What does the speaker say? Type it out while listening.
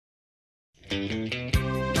Cheers!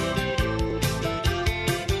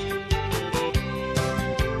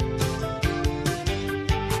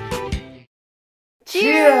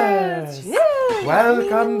 Cheers!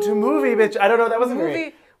 Welcome to Movie Bitch. I don't know, that wasn't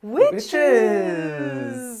great.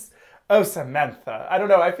 Witches! Oh, Samantha. I don't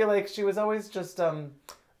know, I feel like she was always just, ugh,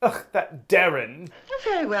 that Darren. Oh,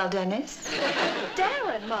 very well, Dennis.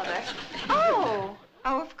 Darren, Mother. Oh,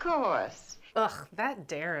 of course. Ugh, that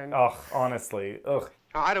Darren. Ugh, honestly, ugh.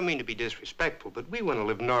 I don't mean to be disrespectful, but we want to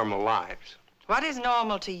live normal lives. What is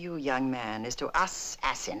normal to you, young man, is to us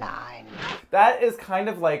asinine. That is kind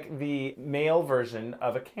of like the male version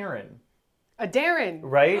of a Karen. A Darren.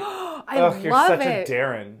 Right? I Ugh, you're love such it. a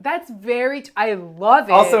Darren. That's very, I love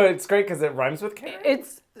it. Also, it's great because it rhymes with Karen.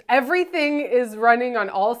 Everything is running on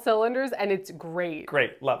all cylinders and it's great.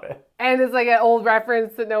 Great, love it. And it's like an old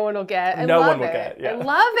reference that no one will get. No one will get, yeah. I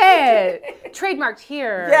love it. Trademarked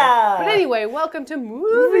here. Yeah. But anyway, welcome to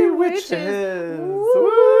MovieWitches.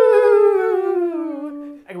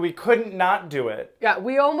 We couldn't not do it. Yeah,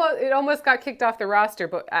 it almost got kicked off the roster,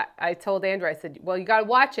 but I told Andrew, I said, well, you got to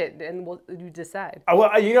watch it and you decide.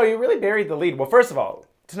 Well, you know, you really buried the lead. Well, first of all,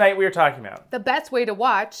 tonight we were talking about The best way to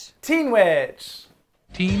watch Teen Witch.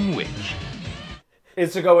 Teen Witch.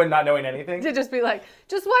 Is to go in not knowing anything. to just be like,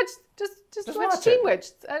 just watch watch Teen it. Witch.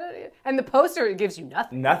 And the poster gives you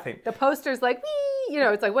nothing. Nothing. The poster's like, wee,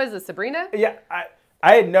 it's like, what is this, Sabrina? Yeah,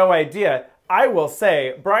 I had no idea. I will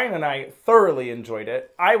say, Brian and I thoroughly enjoyed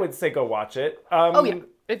it. I would say go watch it. Oh, yeah.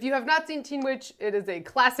 If you have not seen Teen Witch, it is a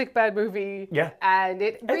classic bad movie. Yeah. And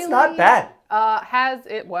it really... It's not bad.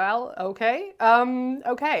 Okay.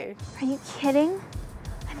 Okay. Are you kidding?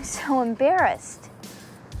 I'm so embarrassed.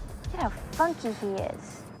 Look at how funky he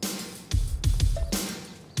is.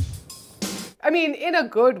 I mean, in a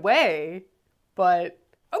good way, but...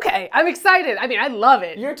 Okay, I'm excited. I mean, I love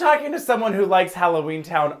it. You're talking to someone who likes Halloween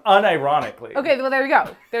Town unironically. Okay, well, there you go.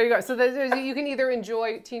 There you go. So you can either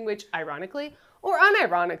enjoy Teen Witch ironically or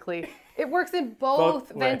unironically. It works in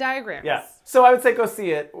both Venn diagrams. Yeah. So I would say go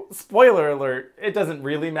see it. Spoiler alert, it doesn't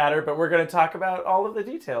really matter, but we're going to talk about all of the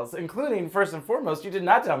details, including, first and foremost, you did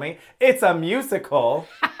not tell me, it's a musical.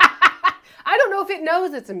 I don't know if it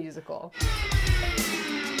knows it's a musical.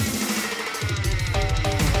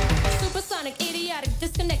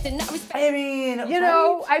 Disconnected, not respect. I mean, I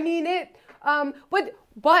mean it.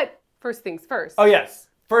 But first things first. Oh yes,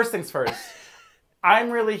 first things first. I'm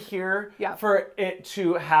really here Yeah. for it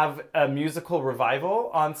to have a musical revival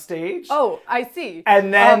on stage. Oh, I see.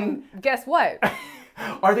 And then, guess what?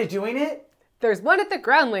 are they doing it? There's one at the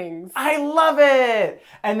Groundlings. I love it.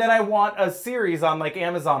 And then I want a series on like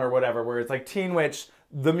Amazon or whatever, where it's like Teen Witch,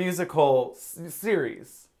 the musical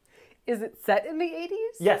series. Is it set in the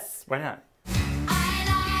 80s? Yes, why not?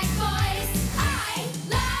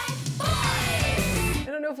 I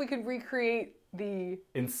don't know if we could recreate the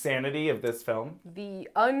insanity of this film. The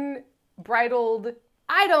unbridled,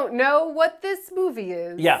 I don't know what this movie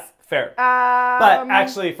is. Yeah, fair. But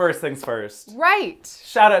actually, first things first. Right.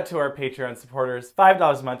 Shout out to our Patreon supporters.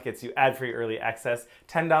 $5 a month gets you ad-free early access.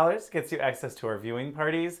 $10 gets you access to our viewing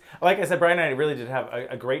parties. Like I said, Brian and I really did have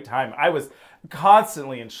a great time. I was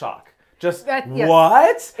constantly in shock. Just, yes.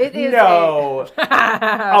 What? It is no.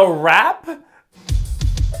 A rap?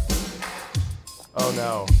 Oh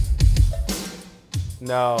no.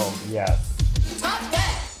 No. Yes.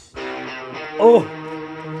 Oh.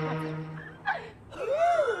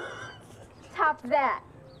 Top that.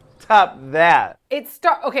 Top that.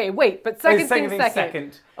 Okay, wait, but second Second thing thing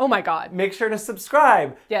second. Oh my God. Make sure to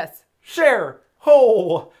subscribe. Yes. Share.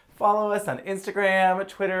 Follow us on Instagram,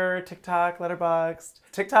 Twitter, TikTok, Letterboxd.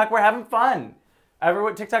 TikTok, we're having fun.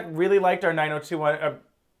 TikTok really liked our 90210.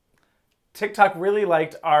 TikTok really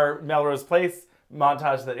liked our Melrose Place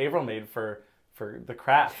montage that Avaryl made for The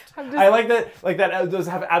Craft. I like that. Those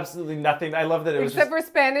have absolutely nothing. I love that it was except for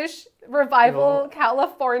Spanish revival,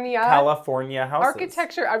 California houses.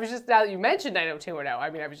 architecture. I was just, now that you mentioned 90210, I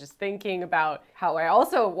mean, I was just thinking about how I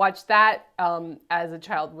also watched that as a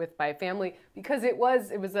child with my family because it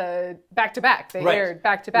was a back to back. They aired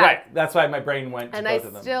back to back. Right. That's why my brain went to both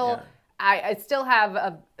of them. And I still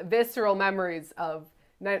have visceral memories of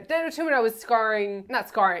 90210 was not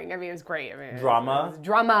scarring. I mean, it was great. I mean, Drama? It was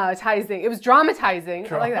dramatizing. It was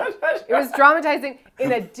dramatizing. I like that. It was dramatizing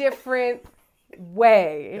in a different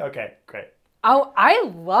way. Okay, great. Oh, I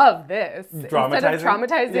love this. Dramatizing? Instead of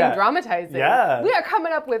traumatizing, dramatizing. Yeah. We are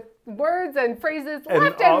coming up with words and phrases And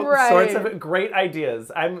left and all right. sorts of great ideas.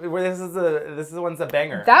 This one's a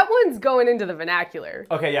banger. That one's going into the vernacular.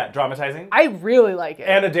 Okay, yeah, dramatizing. I really like it.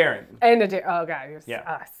 And a Darren. Oh God, you're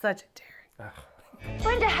such a Darren.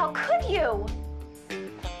 Brenda, how could you?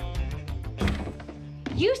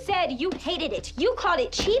 You said you hated it. You called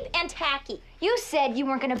it cheap and tacky. You said you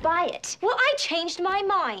weren't gonna buy it. Well, I changed my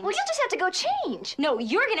mind. Well, you just have to go change. No,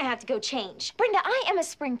 you're gonna have to go change. Brenda, I am a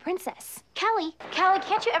spring princess. Kelly,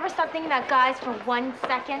 can't you ever stop thinking about guys for 1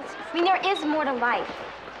 second? I mean, there is more to life.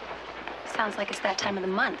 Sounds like it's that time of the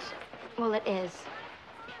month. Well, it is.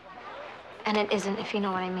 And it isn't, if you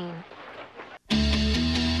know what I mean.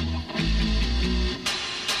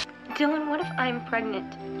 Dylan, what if I'm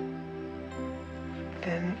pregnant?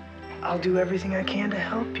 Then I'll do everything I can to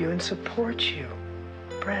help you and support you.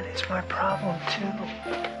 Brent, it's my problem, too.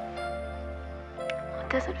 It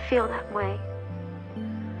doesn't feel that way.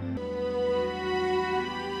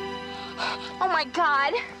 Oh, my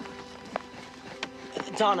God.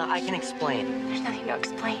 Donna, I can explain. There's nothing to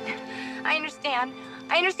explain. I understand.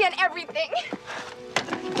 I understand everything.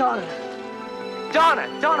 Donna,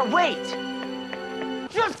 wait!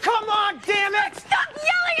 Just come on, damn it! Stop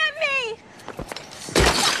yelling at me!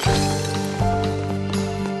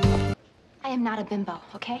 I am not a bimbo,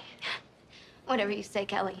 okay? Whatever you say,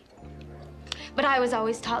 Kelly. But I was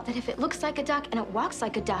always taught that if it looks like a duck and it walks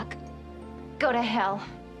like a duck, go to hell.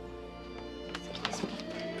 Excuse me.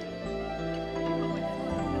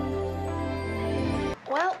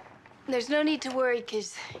 Well, there's no need to worry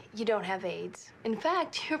because you don't have AIDS. In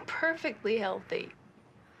fact, you're perfectly healthy.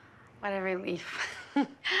 What a relief.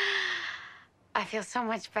 I feel so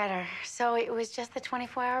much better. So it was just the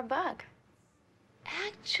 24-hour bug.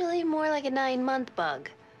 Actually, more like a 9-month bug.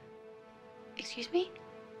 Excuse me?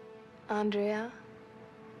 Andrea,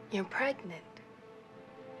 you're pregnant.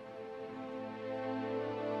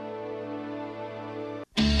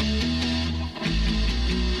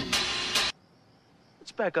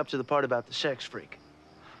 Let's back up to the part about the sex freak.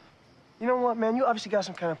 You know what, man? You obviously got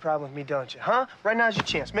some kind of problem with me, don't you? Huh? Right now's your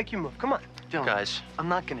chance. Make your move. Come on. Dylan, Guys. I'm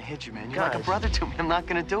not gonna hit you, man. You're Guys. like a brother to me. I'm not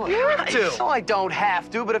gonna do it. You have to. No, I don't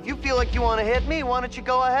have to, but if you feel like you want to hit me, why don't you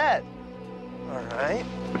go ahead? All right.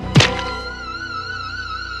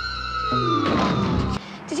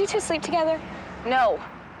 Did you two sleep together? No.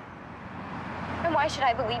 And why should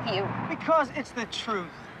I believe you? Because it's the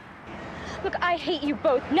truth. Look, I hate you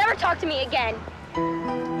both. Never talk to me again.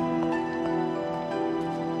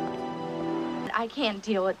 I can't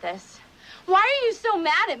deal with this. Why are you so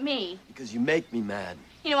mad at me? Because you make me mad.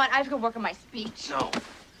 You know what? I have to go work on my speech. No.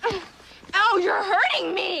 Oh, you're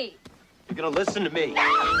hurting me! You're gonna listen to me.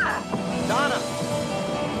 Ah! Donna!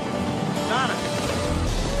 Donna!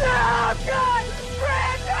 Oh, God!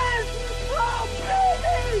 Brandon! Oh,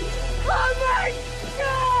 baby! Oh, my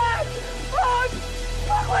God! Oh,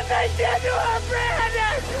 look what they did to her,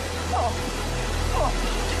 Brandon!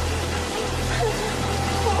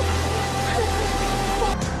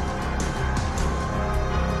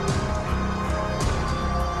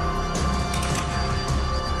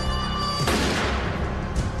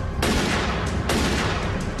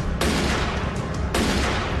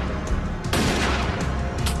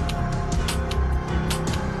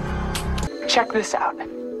 Check this out.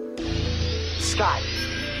 Scott.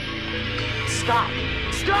 Scott.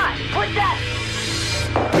 Scott! Put that!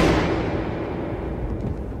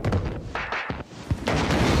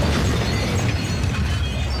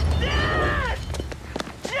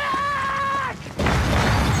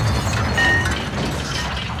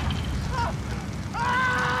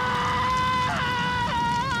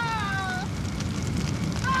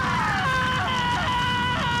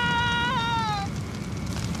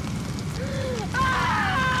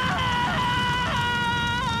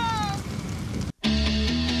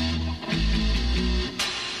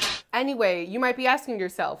 Anyway, you might be asking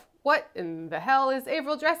yourself, what in the hell is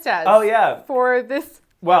Avaryl dressed as? Oh, yeah. For this?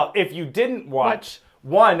 Well, if you didn't watch,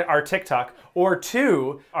 one, our TikTok, or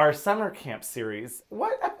two, our summer camp series.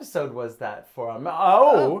 What episode was that from?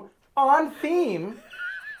 Oh, on theme.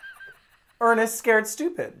 Ernest Scared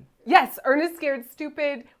Stupid. Yes, Ernest Scared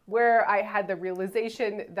Stupid, where I had the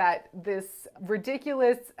realization that this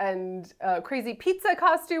ridiculous and crazy pizza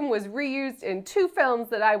costume was reused in 2 films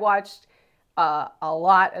that I watched a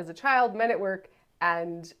lot as a child, Men at Work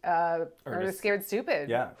and Ernest Scared Stupid.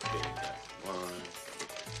 Yeah. 1,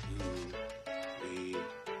 2, 3,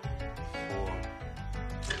 4.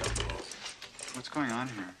 What's going on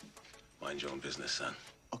here? Mind your own business, son.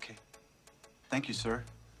 Okay. Thank you, sir.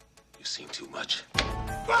 You've seen too much.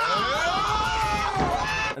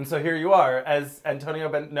 And so here you are as Antonio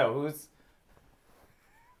who's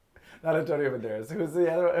not Antonio Banderas. Who's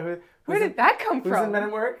the other? Where did that come from? Who's in Men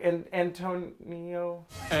at Work? And Antonio.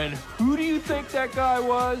 And who do you think that guy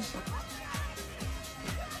was?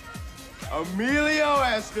 Emilio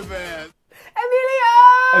Estevez.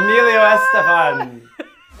 Emilio Estefan.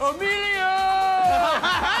 Emilio!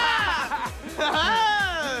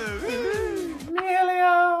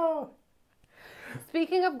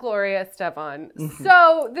 speaking of Gloria Estefan,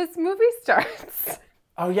 so this movie starts.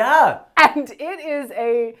 Oh, yeah. And it is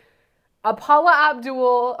a Paula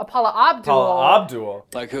Abdul.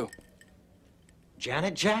 Like who?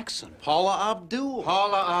 Janet Jackson. Paula Abdul.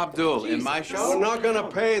 Paula Abdul in my show. We're not going to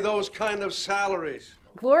pay those kind of salaries.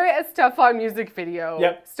 Gloria Estefan music video.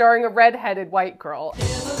 Yep. Starring a redheaded white girl.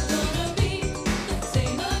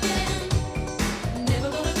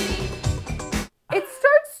 It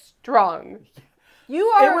starts strong.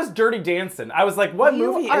 It was Dirty Dancing. I was like, what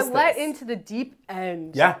movie is this? You are let into the deep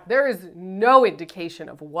end. Yeah. There is no indication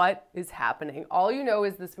of what is happening. All you know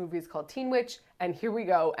is this movie is called Teen Witch, and here we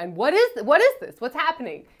go. And what is this? What's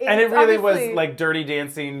happening? And it really was like Dirty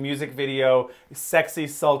Dancing, music video, sexy,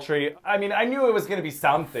 sultry. I mean, I knew it was going to be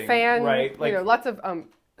something, right? Like, you know, lots of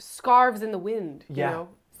scarves in the wind. Yeah. You know?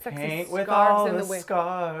 Sexy Paint with scarves all in the the wind.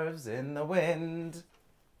 scarves in the wind.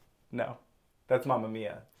 No, that's Mamma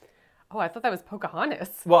Mia. Oh, I thought that was Pocahontas.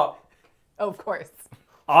 Well, oh, of course.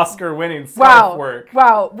 Oscar-winning scarf work.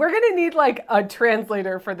 Wow, we're gonna need like a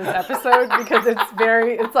translator for this episode because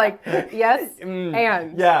it's like yes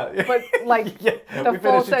and yeah, but like the we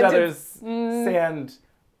full finished each other's sentence. sand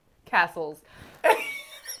Castles.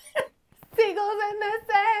 Seagulls in the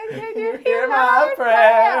sand, can you hear my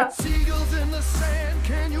prayer? Seagulls in the sand,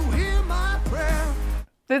 can you hear my prayer?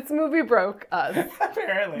 This movie broke us.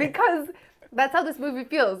 Apparently. Because that's how this movie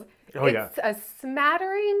feels. Oh, it's a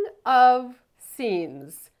smattering of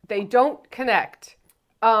scenes. They don't connect.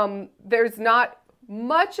 There's not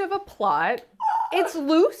much of a plot. It's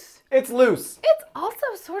loose. It's loose. It's also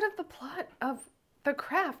sort of the plot of The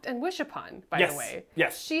Craft and Wish Upon, by the way.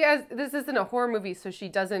 Yes. This isn't a horror movie, so she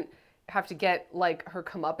doesn't have to get like her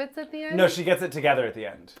comeuppance at the end. No, she gets it together at the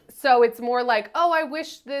end. So it's more like, oh, I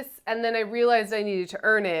wish this, and then I realized I needed to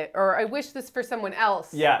earn it, or I wish this for someone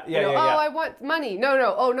else. Yeah. Oh, I want money.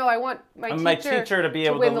 No. Oh no, I want my teacher to be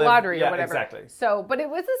able to win the live, lottery or whatever. Exactly. So, but it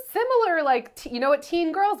was a similar like, you know what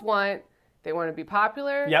teen girls want? They want to be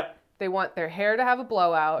popular. Yep. They want their hair to have a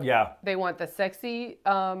blowout. Yeah. They want the sexy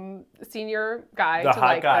senior guy The to hot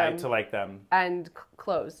like guy them. to like them. And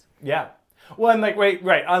clothes. Yeah. Well, and like,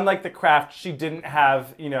 right. Unlike The Craft, she didn't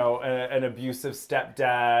have, you know, an abusive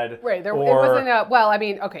stepdad. Right. It wasn't a. Well, I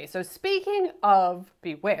mean, okay. So speaking of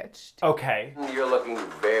Bewitched. Okay. You're looking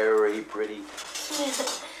very pretty.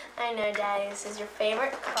 I know, Daddy. This is your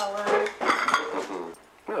favorite color.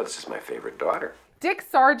 No, this is my favorite daughter. Dick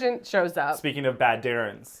Sargent shows up. Speaking of bad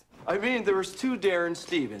Darrens. I mean, there was two Darren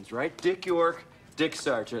Stevens, right? Dick York, Dick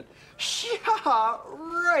Sargent. Yeah,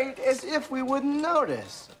 right, as if we wouldn't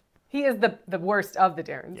notice. He is the worst of the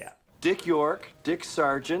Darrens. Yeah. Dick York, Dick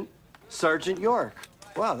Sargent, Sergeant York.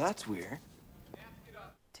 Wow, that's weird.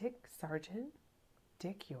 Dick Sargent,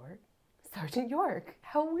 Dick York, Sergeant York.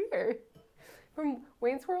 How weird. From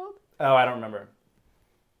Wayne's World? Oh, I don't remember.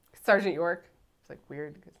 Sergeant York. It's like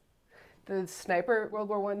weird because the sniper, World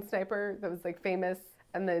War I sniper that was like famous,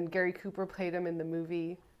 and then Gary Cooper played him in the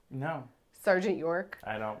movie. No. Sergeant York.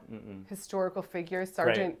 I don't. Historical figure,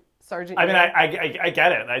 Sergeant. Right. Sergeant. I mean, I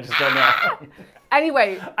get it. I just don't know.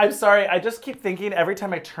 Anyway. I'm sorry. I just keep thinking every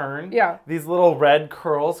time I turn, yeah, these little red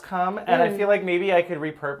curls come, and I feel like maybe I could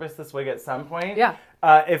repurpose this wig at some point. Yeah.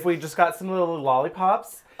 If we just got some little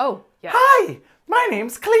lollipops. Oh, yeah. Hi, my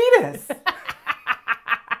name's Cletus.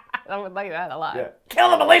 I would like that a lot. Yeah.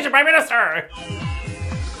 Kill the Malaysian Prime Minister!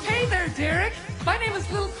 Hey there, Derek. My name is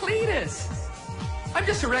Little Cletus. I'm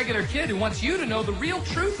just a regular kid who wants you to know the real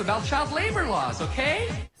truth about child labor laws, okay?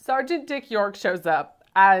 Sergeant Dick York shows up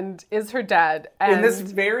and is her dad. And in this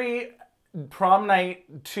very Prom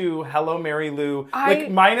Night to Hello Mary Lou, like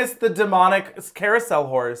minus the demonic carousel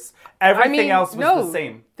horse, everything else was the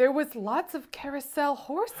same. There was lots of carousel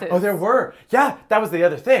horses. Oh, there were. Yeah, that was the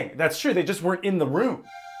other thing. That's true. They just weren't in the room.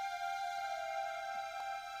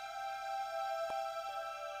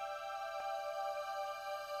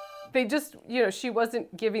 They just, you know, she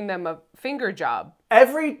wasn't giving them a finger job.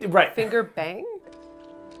 Right. Finger bang?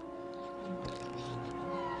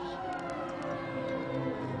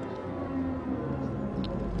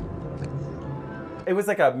 It was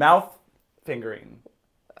like a mouth fingering.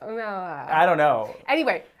 Oh, no. I don't know.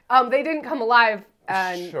 Anyway, they didn't come alive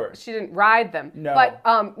and she didn't ride them. No. But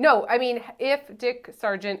no, I mean, if Dick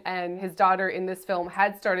Sargent and his daughter in this film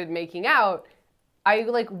had started making out, I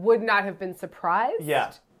like would not have been surprised.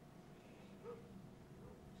 Yeah.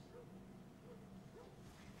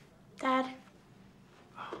 Dad.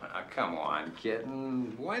 Oh, come on,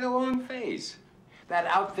 kitten. Why the long face? That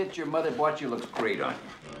outfit your mother bought you looks great on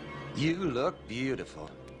you. You look beautiful.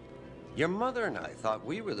 Your mother and I thought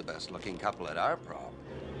we were the best looking couple at our prom.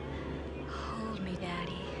 Hold me,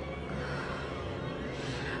 Daddy.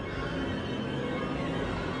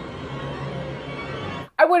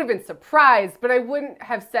 would have been surprised, but I wouldn't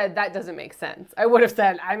have said that doesn't make sense. I would have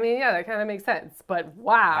said, I mean, yeah, that kind of makes sense, but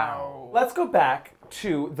wow. Let's go back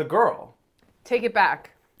to the girl. Take it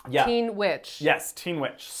back. Yeah. Teen Witch. Yes, Teen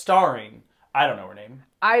Witch, starring, I don't know her name.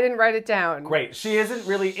 I didn't write it down. Great. She isn't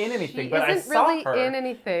really in anything, but I saw really her. in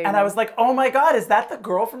anything. And I was like, oh my God, is that the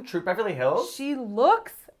girl from True Beverly Hills? She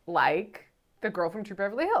looks like the girl from True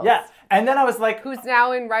Beverly Hills. Yeah. And then I was like... Who's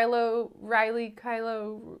now in Kylo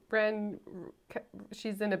Ren.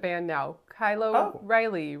 She's in a band now.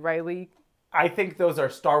 Riley. I think those are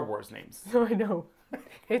Star Wars names. I know.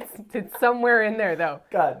 It's somewhere in there, though.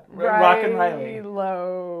 God. Rock and Riley.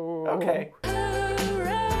 Low. Okay.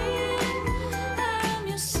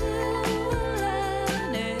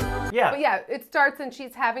 Yeah. But yeah, it starts and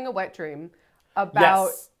she's having a wet dream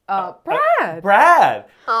about Brad. Brad.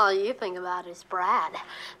 All you think about is Brad,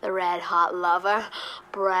 the red hot lover.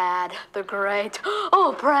 Brad, the great.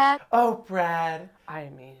 Oh, Brad. Oh, Brad. I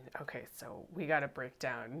mean, okay, so we gotta break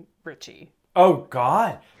down Richie. Oh,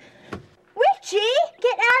 God. Richie,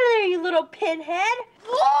 get out of there, you little pinhead.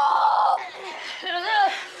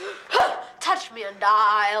 Touch me and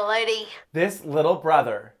die, lady. This little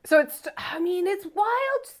brother. So it's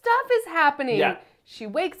wild stuff is happening. Yeah. She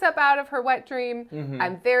wakes up out of her wet dream,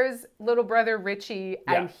 and there's little brother Richie,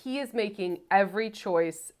 and he is making every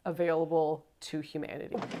choice available to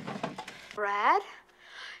humanity. Brad,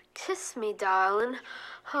 kiss me, darling.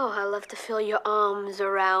 Oh, I love to feel your arms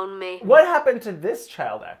around me. What happened to this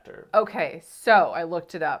child actor? Okay, so I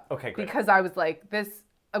looked it up. Okay, great. Because I was like,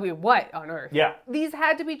 what on earth? Yeah. These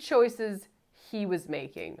had to be choices he was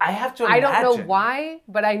making. I have to imagine. I don't know why,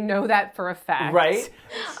 but I know that for a fact. Right?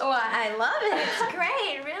 Oh, I love it. It's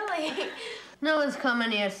great, really. No one's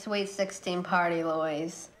coming to your sweet 16 party,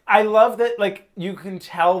 Louise. I love that, like, you can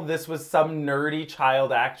tell this was some nerdy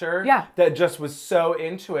child actor that just was so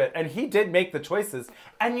into it. And he did make the choices.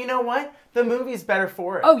 And you know what? The movie's better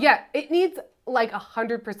for it. Oh, yeah. It needs, like,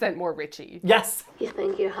 100% more Richie. Yes. You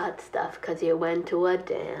think you're hot stuff because you went to a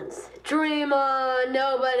dance. Dream on.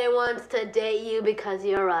 Nobody wants to date you because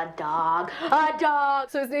you're a dog. A dog.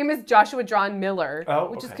 So his name is Joshua John Miller,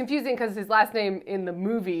 which is okay. confusing because his last name in the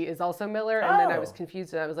movie is also Miller. And then I was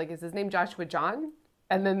confused and I was like, is his name Joshua John?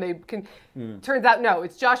 And then turns out, no,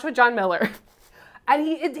 it's Joshua John Miller. And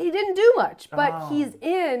he didn't do much, but he's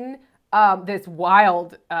in this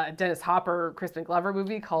wild Dennis Hopper, Crispin Glover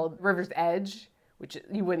movie called River's Edge, which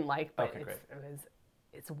you wouldn't like, but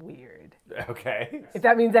it's weird. Okay. If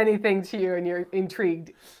that means anything to you and you're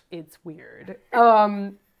intrigued, it's weird.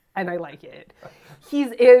 And I like it.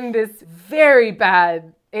 He's in this very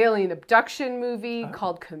bad alien abduction movie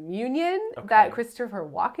called Communion that Christopher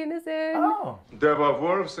Walken is in. Oh. There were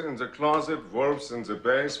wolves in the closet, wolves in the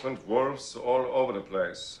basement, wolves all over the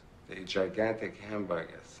place. They eat gigantic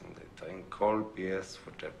hamburgers and they drink cold beers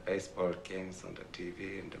with the baseball games on the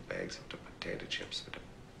TV and the bags of the potato chips that are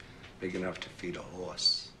big enough to feed a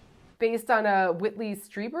horse. Based on a Whitley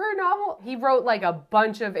Strieber novel. He wrote like a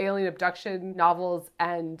bunch of alien abduction novels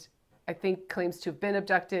and I think claims to have been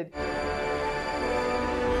abducted.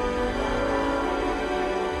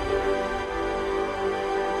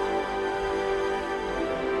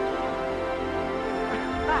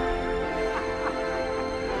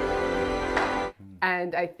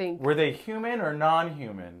 And I think... Were they human or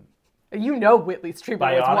non-human? You know Whitley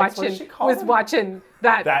Strieber was watching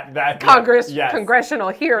that congressional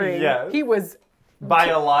hearing. Yes. He was...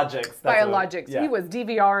 Biologics. He was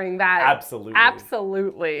DVRing that. Absolutely.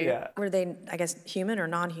 Absolutely. Yeah. Were they, I guess, human or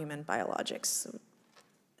non-human biologics?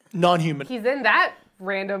 Non-human. He's in that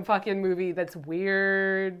random fucking movie that's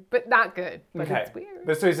weird, but not good. But it's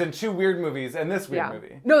weird. So he's in 2 weird movies and this weird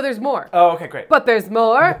movie. No, there's more. Oh, okay, great. But there's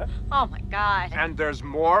more. Oh my God. And there's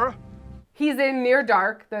more? He's in Near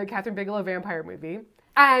Dark, the Catherine Bigelow vampire movie.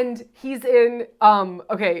 And he's in,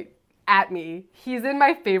 he's in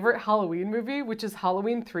my favorite Halloween movie, which is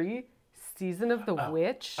Halloween 3, Season of the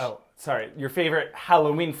Witch. Oh, sorry. Your favorite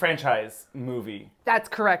Halloween franchise movie. That's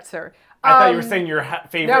correct, sir. I thought you were saying your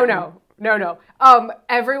favorite. No.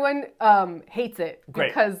 Everyone hates it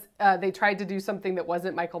because they tried to do something that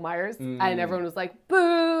wasn't Michael Myers, and everyone was like,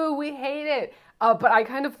 boo, we hate it. But I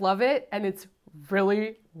kind of love it, and it's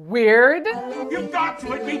really weird. You've got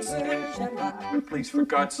to admit. Please, for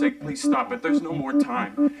God's sake, please stop it. There's no more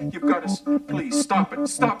time. You've got to. Please stop it.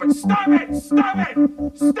 Stop it. Stop it. Stop it.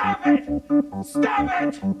 Stop it. Stop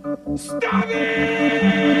it. Stop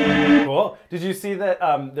it. Cool. Did you see that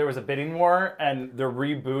there was a bidding war and they're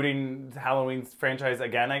rebooting Halloween's franchise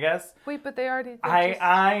again? I guess. Wait, but they already.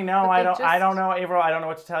 I know. I don't know, Avaryl. I don't know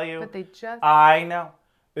what to tell you. But they just. I know.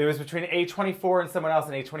 It was between A24 and someone else,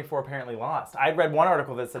 and A24 apparently lost. I'd read one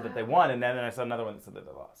article that said that they won, and then I saw another one that said that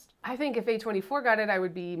they lost. I think if A24 got it, I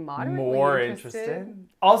would be moderately More interested.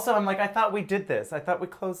 Also, I'm like, I thought we did this. I thought we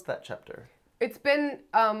closed that chapter. It's been,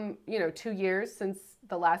 2 years since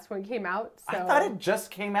the last one came out. So I thought it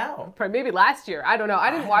just came out. Maybe last year. I don't know.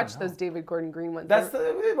 I didn't watch those David Gordon Green ones.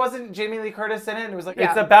 It wasn't Jamie Lee Curtis in it. It was like,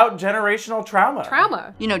 it's about generational trauma.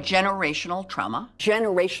 Trauma. You know, generational trauma.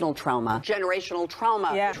 Generational trauma. Generational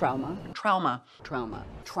trauma. Yeah. Trauma. Trauma. Trauma.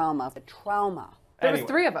 Trauma. Trauma. There was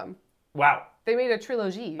 3 of them. Wow. They made a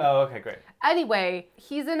trilogy. Oh, okay, great. Anyway,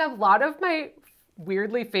 he's in a lot of my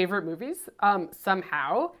weirdly favorite movies,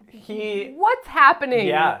 somehow. What's happening?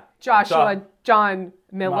 Yeah. Joshua John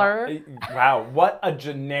Miller. Wow, what a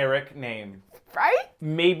generic name. Right?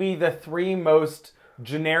 Maybe the 3 most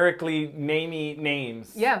generically namey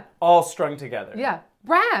names. Yeah. All strung together. Yeah.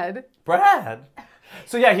 Brad.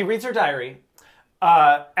 So yeah, he reads her diary.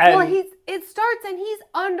 It starts and he's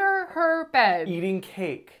under her bed. Eating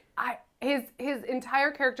cake. His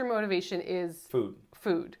entire character motivation is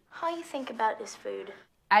food. All you think about is food.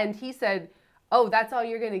 And he said, "Oh, that's all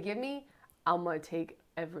you're gonna give me? I'm gonna take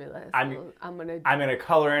every last. I'm gonna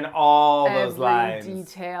color in all those lines. Every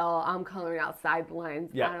detail. I'm coloring outside the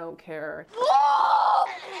lines. Yeah. I don't care."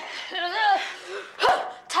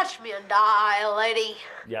 Touch me and die, lady.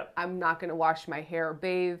 Yep. I'm not gonna wash my hair or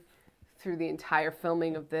bathe through the entire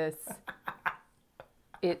filming of this.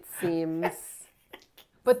 It seems.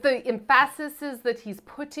 But the emphasis that he's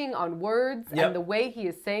putting on words and the way he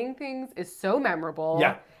is saying things is so memorable.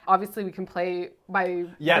 Yeah. Obviously, we can play by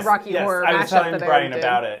Yes, the Rocky Horror I was mashup telling that Brian I did.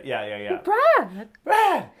 about it. Yeah. Brad!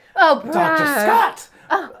 Oh, Brad! Dr. Scott!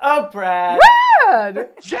 Oh, Brad! Brad!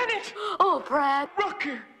 Janet! Oh, Brad.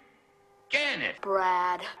 Rucker! Janet!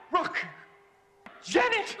 Brad. Rucker!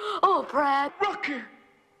 Janet! Oh, Brad. Rucker!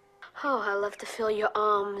 Oh, I love to feel your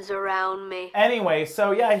arms around me. Anyway,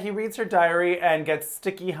 so yeah, he reads her diary and gets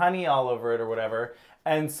sticky honey all over it or whatever.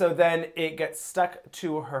 And so then it gets stuck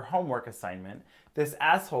to her homework assignment. This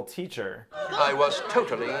asshole teacher. I was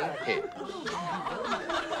totally hip.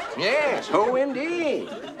 Yes, oh indeed.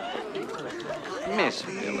 Miss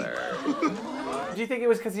Miller. Do you think it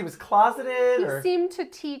was because he was closeted? He seemed to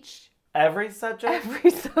teach every subject?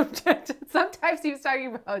 Every subject. Sometimes he was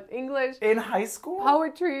talking about English. In high school?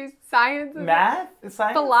 Poetry, science. Math?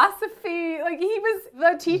 Science? Philosophy. Like, he was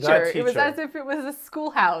the teacher. It was as if it was a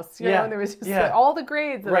schoolhouse, you know, and there was just like, all the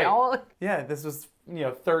grades. And Yeah, this was,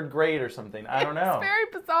 3rd grade or something. I don't know. It's very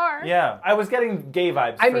bizarre. Yeah, I was getting gay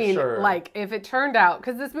vibes I for mean, sure. like, if it turned out,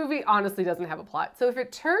 because this movie honestly doesn't have a plot. So if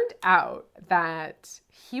it turned out that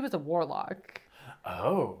he was a warlock.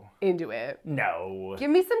 Oh. Into it. No.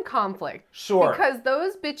 Give me some conflict. Sure. Because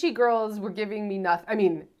those bitchy girls were giving me nothing. I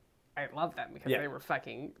mean, I love them because they were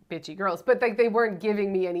fucking bitchy girls, but like they weren't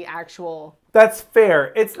giving me any actual. That's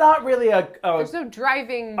fair. It's not really there's no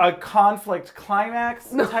driving. A conflict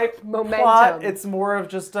climax type momentum. plot. It's more of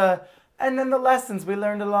just and then the lessons we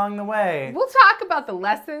learned along the way. We'll talk about the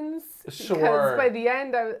lessons. Sure. Because by the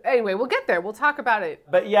end, anyway, we'll get there. We'll talk about it.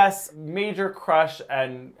 But yes, major crush,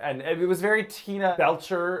 and it was very Tina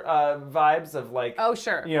Belcher vibes of like, oh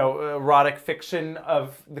sure, erotic fiction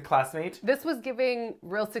of the classmate. This was giving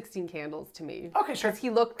real 16 Candles to me. Okay, sure. Because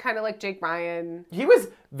he looked kind of like Jake Ryan. He was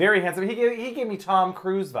very handsome. He gave me Tom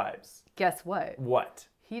Cruise vibes. Guess what? What?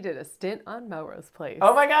 He did a stint on Melrose Place.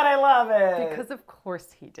 Oh my God, I love it. Because of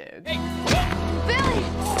course he did. Hey. Billy!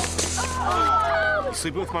 Oh! You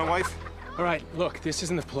sleeping with my wife? All right, look, this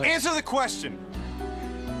isn't the place. Answer the question.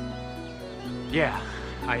 Yeah,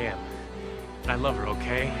 I am. And I love her,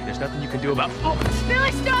 okay? There's nothing you can do about... Oh!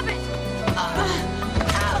 Billy, stop it!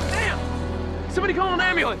 Damn! Somebody call an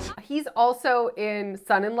ambulance! He's also in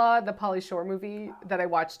Son-in-Law, the Pauly Shore movie that I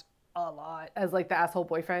watched a lot as like the asshole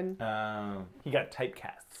boyfriend. He got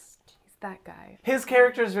typecast. He's that guy. His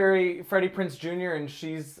character is very Freddie Prinze Jr. and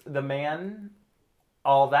she's the man.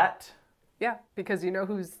 All that. Yeah, because you know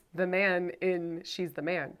who's the man in She's the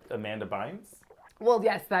Man. Amanda Bynes? Well,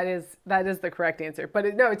 yes, that is the correct answer.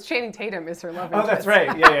 But no, it's Channing Tatum is her love interest. Oh, that's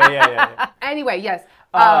right. Yeah. Anyway, yes.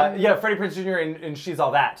 Yeah, Freddie Prinze Jr. and She's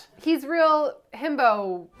All That. He's real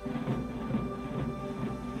himbo.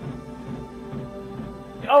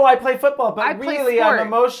 Oh, I play football, but play really sport. I'm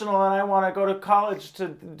emotional and I want to go to college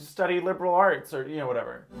to study liberal arts or,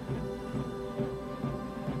 whatever.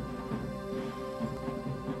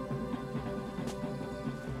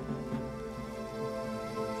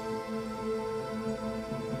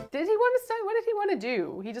 Did he want to study? What did he want to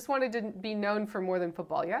do? He just wanted to be known for more than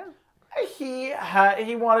football, yeah? He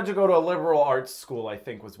wanted to go to a liberal arts school, I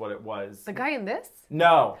think was what it was. The guy in this?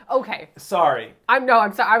 No. Okay. Sorry. I'm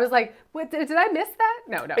sorry. I was like, what, did I miss that?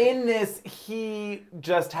 No. In this, he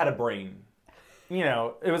just had a brain. You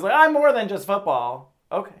know, it was like, I'm more than just football.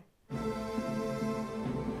 Okay.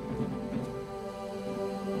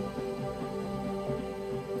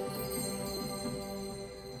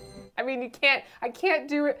 I mean, I can't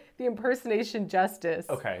do the impersonation justice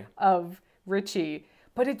of Richie,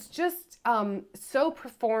 but it's just so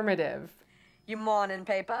performative. You morning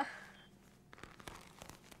paper?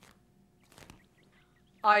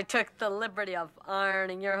 I took the liberty of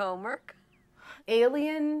ironing your homework.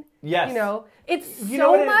 Alien. Yes. You know, it's you so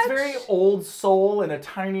know what, much. It's very old soul in a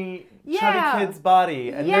tiny, chubby kid's body.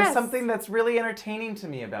 And there's something that's really entertaining to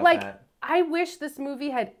me about that. I wish this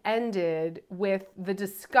movie had ended with the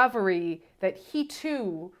discovery that he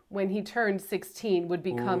too, when he turned 16, would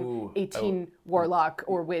become a teen warlock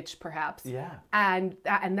or witch, perhaps. Yeah. And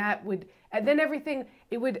that would, and then everything,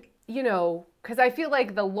 it would, you know, because I feel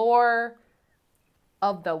like the lore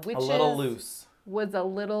of the witches was a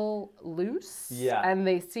little loose. Yeah. And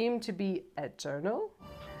they seem to be eternal.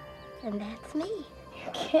 And that's me.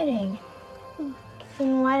 You're kidding.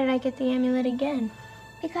 Then why did I get the amulet again?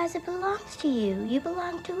 Because it belongs to you. You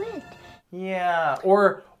belong to it. Yeah,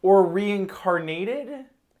 or reincarnated.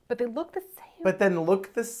 But they look the same. But then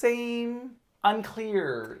look the same.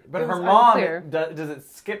 Unclear. But It her was mom, unclear. does it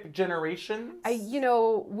skip generations? You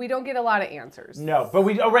know, we don't get a lot of answers. No,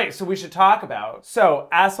 but so we should talk about. So,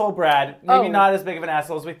 asshole Brad, maybe not as big of an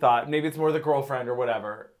asshole as we thought. Maybe it's more the girlfriend or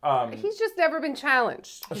whatever. He's just never been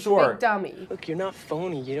challenged. He's Sure. a big dummy. Look, you're not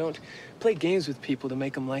phony. You don't play games with people to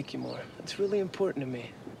make them like you more. That's really important to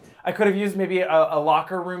me. I could have used maybe a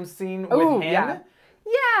locker room scene with him.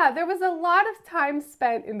 Yeah, there was a lot of time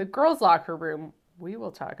spent in the girls' locker room. We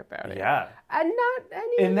will talk about it. Yeah. And not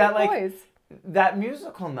any In of that, the like, boys. that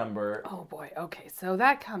musical number. Oh boy, okay, so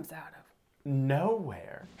that comes out of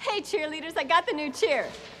nowhere. Hey, cheerleaders, I got the new cheer.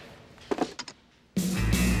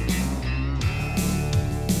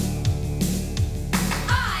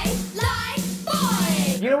 I like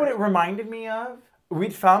boys. You know what it reminded me of?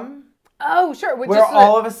 Wheat Thumb? Oh, sure. Where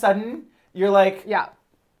all of a sudden, you're like, yeah.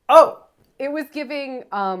 Oh. It was giving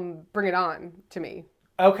Bring It On to me.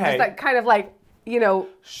 Okay. Just that kind of like, you know,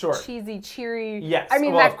 sure. cheesy, cheery. Yes. I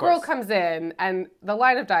mean, well, that girl comes in and the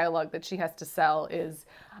line of dialogue that she has to sell is,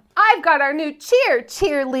 I've got our new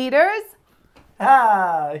cheerleaders.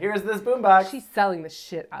 Ah, here's this boombox. She's selling the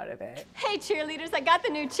shit out of it. Hey, cheerleaders, I got the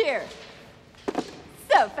new cheer.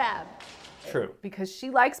 So fab. True. Because she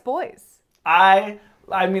likes boys. I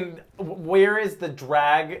mean, where is the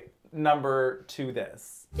drag number to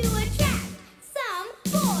this? To attract some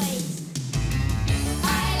boys.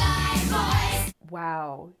 I like boys.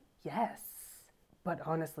 Wow. Yes. But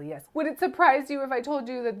honestly, yes. Would it surprise you if I told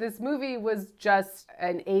you that this movie was just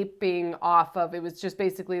an aping off of, it was just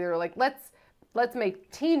basically, they were like, let's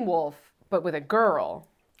make Teen Wolf, but with a girl.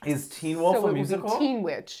 Is Teen Wolf a musical? So it would be Teen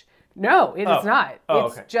Witch. No, it is not.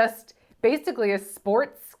 It's just basically a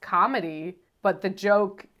sports comedy, but the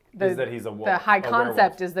joke is that he's a wolf. The high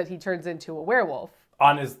concept is that he turns into a werewolf.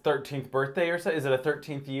 On his 13th birthday or so? Is it a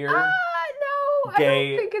 13th year? No,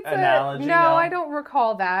 gay I don't think it's analogy? No, I don't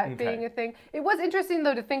recall that being a thing. It was interesting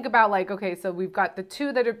though to think about, like, okay, so we've got the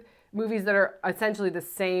two that are movies that are essentially the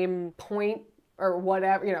same point or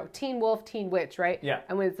whatever, you know, Teen Wolf, Teen Witch, right? Yeah.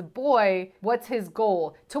 And when it's a boy, what's his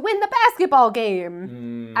goal? To win the basketball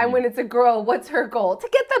game. And when it's a girl, what's her goal? To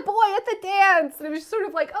get the boy at the dance. And it was sort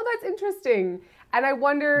of like, oh, that's interesting. And I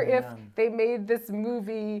wonder if they made this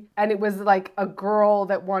movie and it was like a girl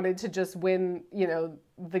that wanted to just win, you know,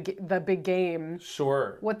 the big game.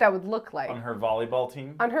 Sure. What that would look like. On her volleyball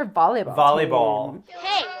team? On her volleyball Volleyball. team.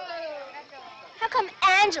 Hey, how come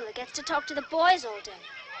Angela gets to talk to the boys all day?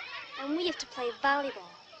 And we have to play volleyball.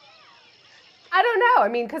 I don't know. I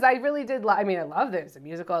mean, because I really did. I mean, I love there's a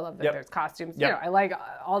musical. I love that there's costumes. You know, I like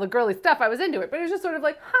all the girly stuff. I was into it, but it was just sort of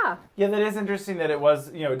like, huh? Yeah, that is interesting that it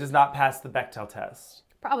was. You know, it does not pass the Bechdel test.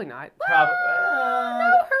 Probably not. No,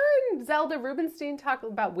 her and Zelda Rubinstein talk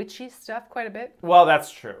about witchy stuff quite a bit. Well, that's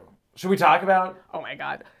true. Should we talk about? Oh my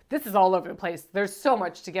God, this is all over the place. There's so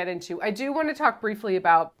much to get into. I do want to talk briefly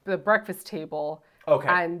about the breakfast table. Okay.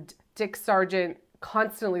 And Dick Sargent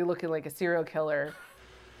constantly looking like a serial killer.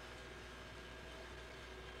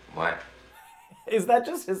 What? Is that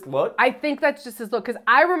just his look? I think that's just his look. Because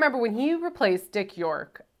I remember when he replaced Dick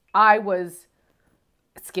York, I was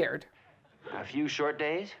scared. A few short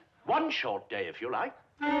days? One short day, if you like.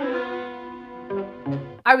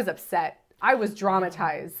 I was upset. I was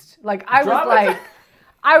dramatized. Like, I was like,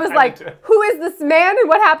 I was like, who is this man and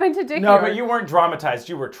what happened to Dick No, York? but you weren't dramatized.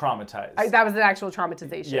 You were traumatized. That was an actual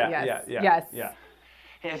traumatization. Yes.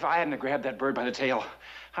 If I hadn't grabbed that bird by the tail,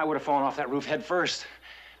 I would have fallen off that roof head first.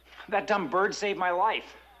 That dumb bird saved my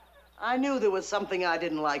life. I knew there was something I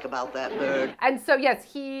didn't like about that bird. And so, yes,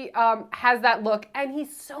 he has that look, and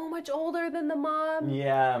he's so much older than the mom.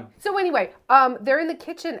 Yeah. So anyway, they're in the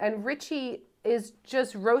kitchen, and Richie is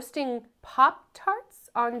just roasting Pop-Tarts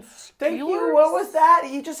on skewers. Thank you. What was that?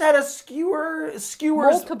 He just had a skewers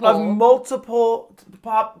Multiple. of multiple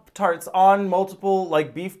Pop-Tarts on multiple,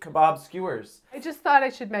 like, beef kebab skewers. I just thought I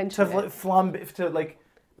should mention it.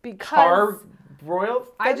 Char broil?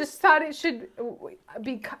 I just thought it should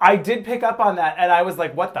be... I did pick up on that, and I was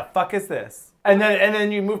like, what the fuck is this? And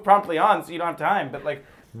then you move promptly on, so you don't have time, but like,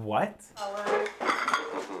 what?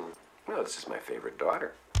 No, this is my favorite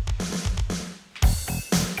daughter.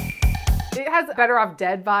 It has Better Off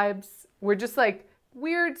Dead vibes. We're just like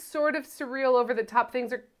weird, sort of surreal, over-the-top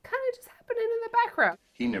things are kind of just happening in the background.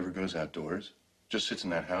 He never goes outdoors. Just sits in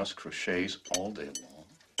that house, crochets all day long.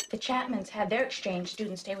 The Chapmans had their exchange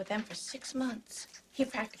student stay with them for 6 months. He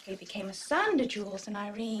practically became a son to Jules and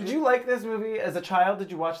Irene. Did you like this movie as a child? Did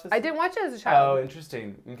you watch this? I didn't watch it as a child. Oh,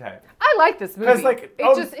 interesting. Okay. I like this movie. Like,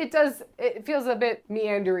 it feels a bit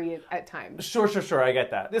meandery at times. Sure. I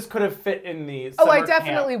get that. This could have fit in the summer I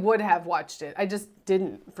definitely would have watched it. I just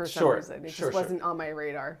didn't for some reason. It just wasn't on my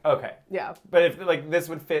radar. Okay. Yeah. But if like this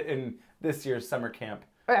would fit in this year's summer camp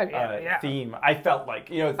theme, I felt like,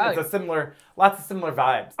 it's a similar, lots of similar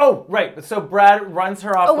vibes. Oh, right. So Brad runs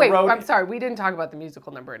her off the road. I'm sorry. We didn't talk about the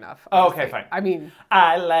musical number enough. Oh, okay, fine. I mean,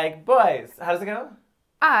 I like boys. How does it go?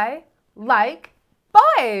 I like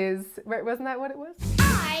boys. Right? Wasn't that what it was?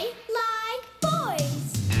 I like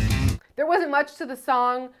boys. There wasn't much to the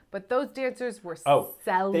song, but those dancers were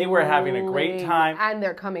selling. They were having a great time. And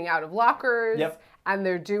they're coming out of lockers. Yep. And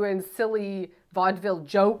they're doing silly vaudeville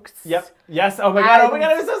jokes. Yep. Yes. Oh my god.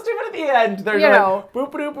 It was so stupid at the end. They're like,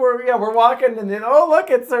 boop boop. We're walking, and then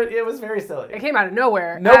look, it was very silly. It came out of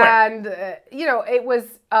nowhere. And it was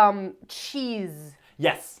cheese.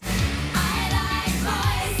 Yes.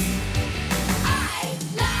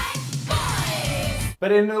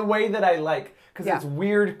 But in a way that I like, because it's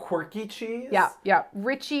weird, quirky cheese. Yeah.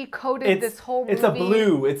 Richie coated this whole movie. It's a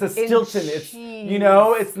blue. It's a Stilton. It's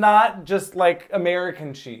it's not just like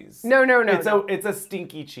American cheese. No. It's a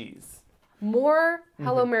stinky cheese. More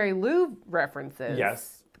Hello Mary Lou references.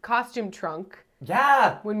 Yes. The costume trunk.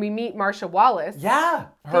 Yeah. When we meet Marsha Wallace. Yeah.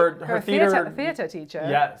 Her theater teacher.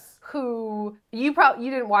 Yes. Who you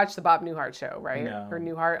didn't watch the Bob Newhart show, right? No. Her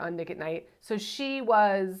Newhart on Nick at Night. So she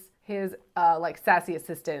was his sassy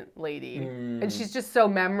assistant lady, and she's just so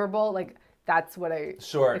memorable. Like that's what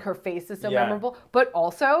like her face is so memorable. But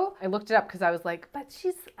also I looked it up because I was like, but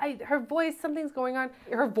her voice, something's going on.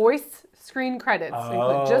 Her voice screen credits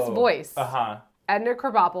include just voice. Edna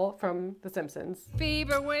Krabappel from The Simpsons.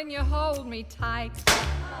 Fever when you hold me tight.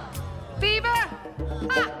 Fever!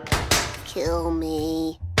 Ha! Kill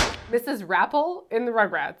me. Mrs. Rappel in The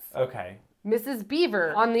Rugrats. Okay. Mrs.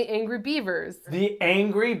 Beaver on The Angry Beavers. The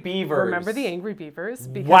Angry Beavers. Remember The Angry Beavers?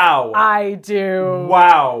 Because wow. I do.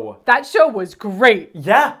 Wow. That show was great.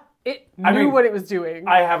 Yeah. It knew what it was doing.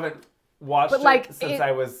 I haven't watched it since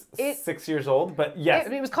I was 6 years old, but yes.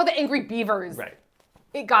 It was called The Angry Beavers. Right.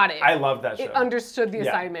 It got it. I love that show. It understood the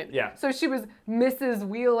assignment. Yeah. So she was Mrs.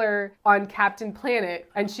 Wheeler on Captain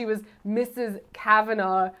Planet, and she was Mrs.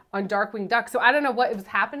 Kavanaugh on Darkwing Duck. So I don't know what was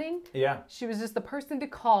happening. Yeah. She was just the person to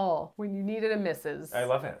call when you needed a Mrs. I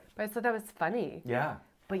love it. But I thought that was funny. Yeah.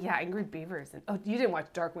 But yeah, Angry Beavers. You didn't watch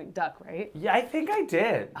Darkwing Duck, right? Yeah, I think I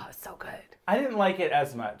did. Oh, it's so good. I didn't like it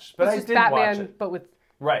as much, but I did Batman, watch it. But with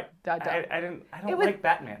right. I don't like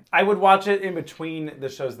Batman. I would watch it in between the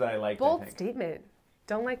shows that I liked. Bold statement.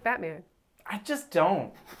 Don't like Batman. I just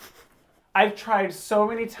don't. I've tried so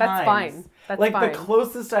many times. That's fine. That's like fine. the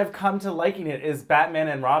closest I've come to liking it is Batman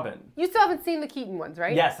and Robin. You still haven't seen the Keaton ones,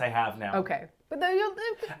 right? Yes, I have now. Okay. But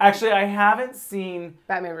actually, I haven't seen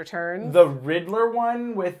Batman Returns. The Riddler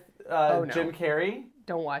one with Jim Carrey.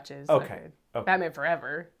 Don't watch it. It's okay. Not good. Batman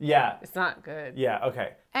Forever. Yeah. It's not good. Yeah,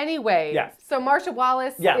 okay. Anyway, so Marsha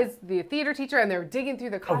Wallace Yeah. is the theater teacher, and they're digging through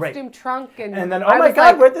the costume trunk. And then, I oh my was God,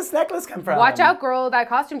 like, where'd this necklace come from? Watch out, girl. That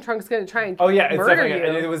costume trunk's going to try and it's murder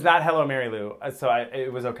definitely, you. it was not Hello, Mary Lou, so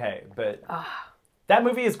it was okay. But that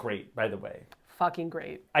movie is great, by the way. Fucking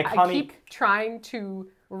great. Iconic. I keep trying to,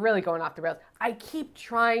 we're really going off the rails. I keep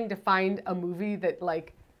trying to find a movie that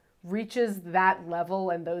like reaches that level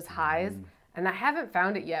and those highs. And I haven't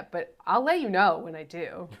found it yet, but I'll let you know when I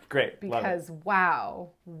do. Great. Because wow.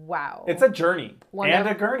 It's a journey and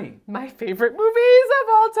a gurney. My favorite movies of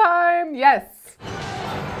all time. Yes.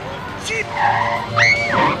 Jeep!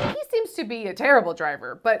 He seems to be a terrible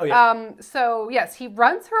driver, but so yes, he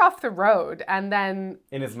runs her off the road and then...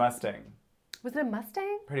 In his Mustang. Was it a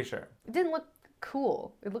Mustang? Pretty sure. It didn't look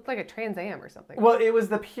cool. It looked like a Trans Am or something. Well, it was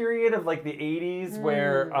the period of like the 80s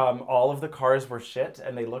where all of the cars were shit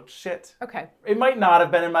and they looked shit. Okay. It might not have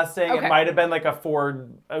been a Mustang. Okay. It might have been like a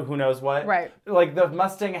Ford, who knows what. Right. Like the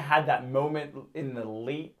Mustang had that moment in the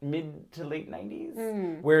mid to late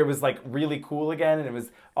 90s where it was like really cool again and it was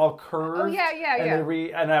all curved. Oh, yeah.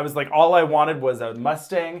 And I was like, all I wanted was a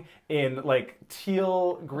Mustang in like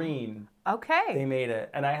teal green. Okay. They made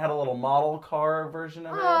it. And I had a little model car version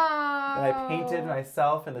of it. And I painted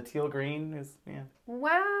myself in the teal green. It was, yeah.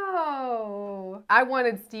 Wow. I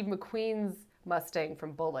wanted Steve McQueen's Mustang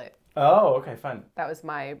from Bullet. Oh, okay, fun. That was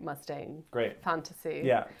my Mustang fantasy.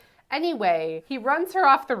 Yeah. Anyway, he runs her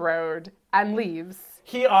off the road and leaves.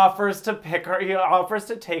 He offers to pick her, he offers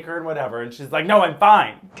to take her and whatever, and she's like, no, I'm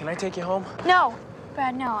fine. Can I take you home? No,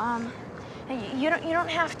 Brad, no. You don't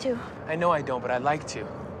have to. I know I don't, but I'd like to.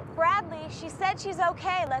 Bradley, she said she's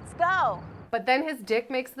okay. Let's go. But then his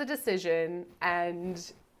dick makes the decision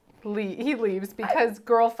and he leaves because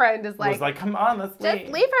girlfriend is like... Was like, come on, let's leave.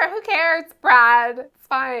 Just leave her. Who cares, Brad? It's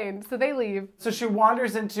fine. So they leave. So she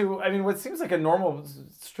wanders into, I mean, what seems like a normal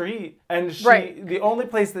street. And she, the only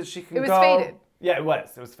place that she can go... It was fated. Yeah, it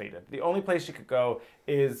was fated. The only place she could go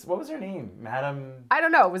is, what was her name? Madam... I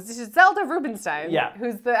don't know. It was Zelda Rubinstein. Yeah.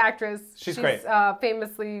 Who's the actress. She's great.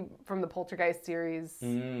 Famously from the Poltergeist series.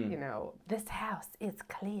 You know, this house is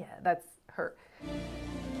clear. That's her.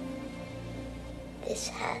 This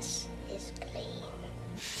house is clean.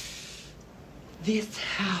 This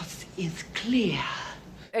house is clear.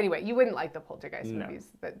 Anyway, you wouldn't like the Poltergeist movies.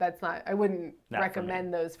 That's not, I wouldn't Not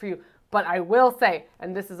recommend those for you. But I will say,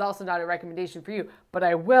 and this is also not a recommendation for you, but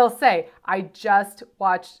I will say, I just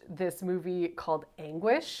watched this movie called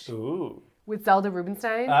Anguish. Ooh. With Zelda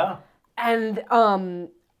Rubinstein. Oh. And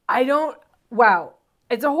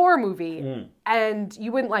it's a horror movie and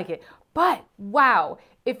you wouldn't like it. But wow,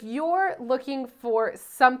 if you're looking for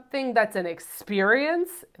something that's an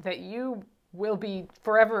experience that you will be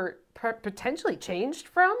forever potentially changed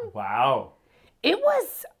from. Wow. It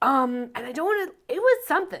was, and I don't want to, it was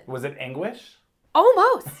something. Was it Anguish?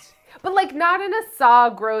 Almost. But like not in a Saw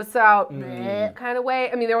gross out kind of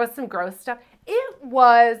way. I mean, there was some gross stuff.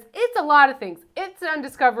 It's a lot of things. It's an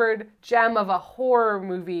undiscovered gem of a horror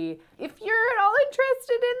movie. If you're at all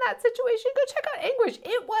interested in that situation, go check out Anguish.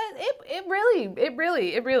 It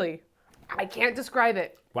really, I can't describe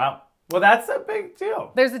it. Wow. Well, that's a big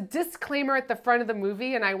deal. There's a disclaimer at the front of the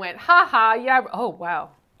movie and I went, haha, yeah, oh, wow.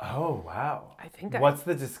 Oh, wow. I think What's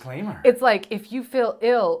the disclaimer? It's like, if you feel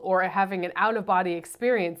ill or are having an out-of-body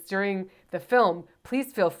experience during the film,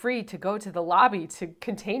 please feel free to go to the lobby to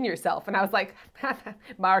contain yourself. And I was like,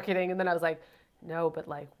 marketing. And then I was like, no, but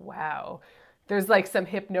like, wow. There's like some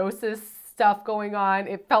hypnosis stuff going on.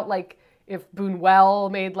 It felt like if Buñuel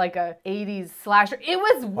made like a 80s slasher. It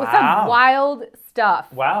was some wild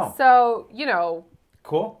stuff. Wow. So, you know.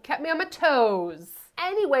 Cool. Kept me on my toes.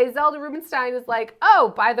 Anyway, Zelda Rubinstein is like,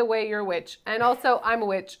 oh, by the way, you're a witch. And also, I'm a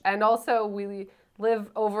witch. And also, we live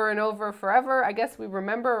over and over forever. I guess we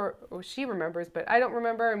remember, or she remembers, but I don't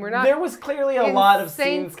remember, and we're not. There was clearly a lot of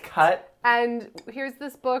scenes cut. And here's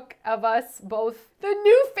this book of us both. The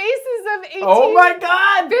new faces of 18... Oh my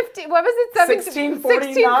God! 50, what was it? 1649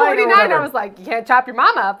 1649. I was like, you can't chop your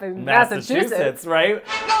mama up in Massachusetts, right?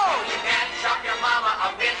 No, you can't chop your mama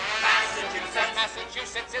up in Massachusetts.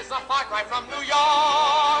 Massachusetts is a far cry from New York.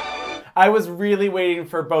 I was really waiting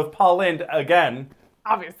for both Paul Lynde again.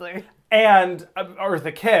 Obviously. And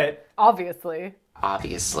Eartha Kitt. Obviously.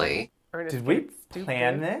 Did we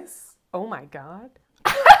plan this? Oh my God.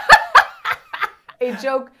 A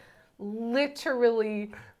joke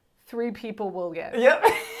literally 3 people will get. Yep.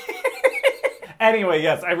 Anyway,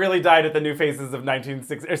 yes, I really died at the new faces of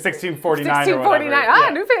 1649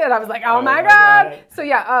 1649. New faces. I was like, oh my God. So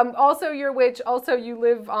yeah, also you're a witch. Also you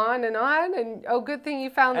live on, and good thing you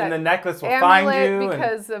found that. And the necklace will amulet find you.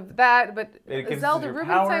 because of that. But Zelda you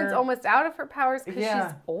Rubinstein's power. almost out of her powers because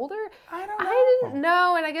she's older. I don't know. I didn't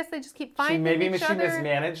know, and I guess they just keep finding Maybe each she other.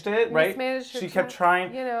 mismanaged it, right? Mismanaged her She kept child,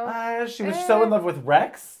 trying. you know. She was so in love with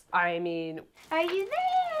Rex. I mean. Are you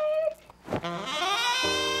there?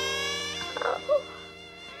 Oh,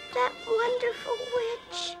 that wonderful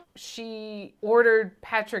witch. She ordered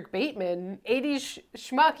Patrick Bateman, 80s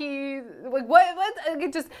schmucky, like what?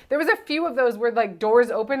 It just, there was a few of those where like doors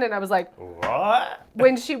opened and I was like, what?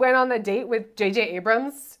 When she went on the date with J.J.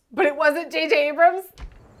 Abrams, but it wasn't J.J. Abrams.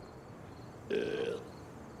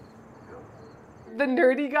 The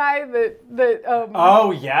nerdy guy that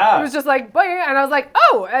oh, yeah. It was just like, boy, and I was like,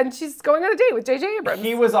 oh, and she's going on a date with J.J. Abrams.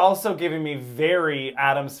 He was also giving me very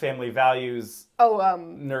Addams Family Values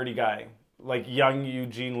nerdy guy. Like young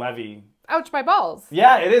Eugene Levy. Ouch, my balls.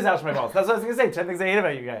 Yeah, it is ouch, my balls. That's what I was going to say. 10 things I hate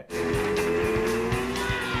about you guys.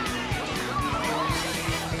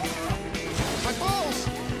 My balls.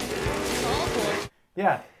 Oh, boy.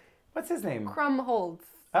 Yeah. What's his name? Crumholtz.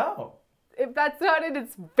 Oh. If that's not it,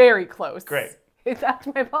 it's very close. Great. It's ouch,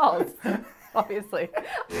 my balls. Obviously. My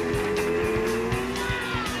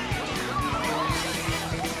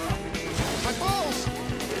balls.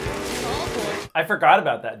 Oh, boy. I forgot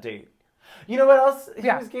about that date. You know what else he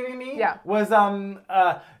Yeah. was giving me? Yeah. Was,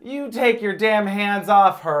 you take your damn hands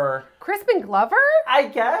off her. Crispin Glover? I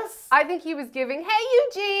guess. I think he was giving, hey,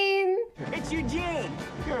 Eugene. It's Eugene.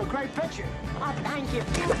 You're a great picture. Oh, thank you.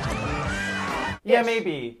 Yeah,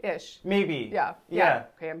 maybe. Ish. Maybe. Yeah. Yeah.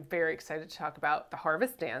 Okay, I'm very excited to talk about the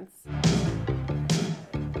Harvest Dance.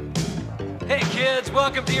 Hey kids,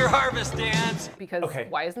 welcome to your harvest dance. Because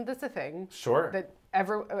why isn't this a thing? Sure. That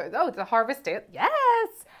it's a Harvest Dance.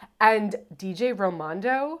 Yes. And DJ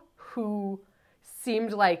Romando, who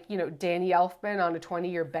seemed like, Danny Elfman on a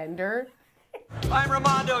 20-year bender. I'm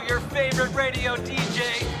Ramondo, your favorite radio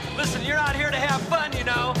DJ. Listen, you're not here to have fun, you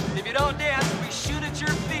know. If you don't dance, we shoot at your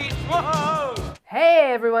feet. Whoa!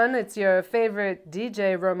 Hey everyone, it's your favorite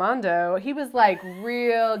DJ Romando. He was like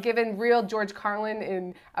giving real George Carlin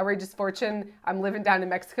in Outrageous Fortune. I'm living down in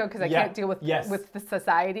Mexico because I can't deal with the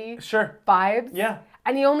society vibes. Yeah.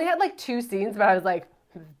 And he only had like 2 scenes, but I was like,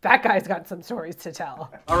 that guy's got some stories to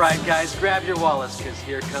tell. All right, guys, grab your wallets, because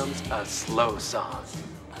here comes a slow song.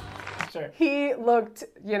 Sure. He looked,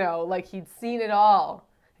 like he'd seen it all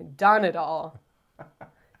and done it all. It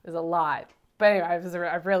was a lot. But anyway,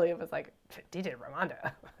 it was like, DJ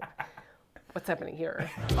Romando. What's happening here?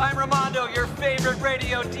 I'm Ramondo, your favorite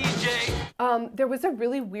radio DJ. There was a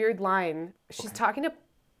really weird line. She's talking to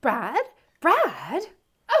Brad. Brad?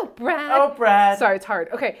 Oh, Brad. Oh, Brad. Sorry, it's hard.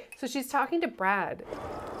 Okay, so she's talking to Brad.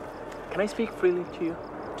 Can I speak freely to you?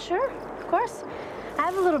 Sure, of course. I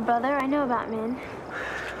have a little brother. I know about men.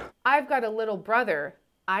 I've got a little brother.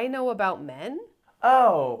 I know about men?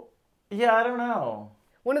 Oh, yeah, I don't know.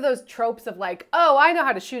 One of those tropes of like, oh, I know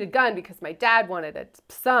how to shoot a gun because my dad wanted a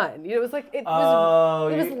son. It was like, it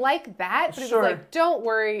was like that, but it was like, don't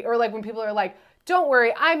worry. Or like when people are like, don't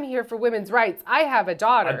worry, I'm here for women's rights. I have a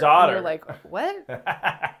daughter. A daughter. And you're like, what?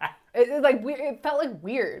 It felt like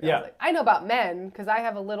weird. Yeah. I was like, I know about men because I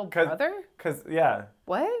have a little brother. Yeah.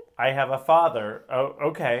 What? I have a father. Oh,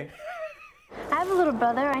 okay. I have a little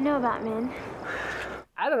brother. I know about men.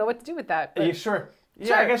 I don't know what to do with that. Are you sure?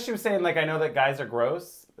 Yeah, I guess she was saying, like, I know that guys are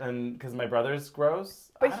gross, and because my brother's gross.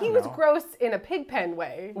 But he was gross in a pigpen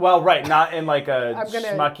way. Well, right, not in like a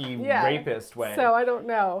schmucky rapist way. So I don't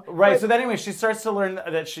know. Right, so then anyway, she starts to learn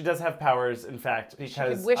that she does have powers, in fact, because...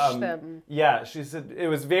 She can wish them. Yeah, she said, it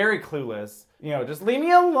was very clueless. Just leave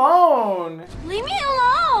me alone. Leave me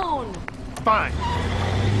alone! Fine.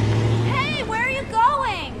 Hey, where are you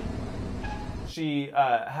going? She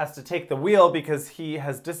has to take the wheel because he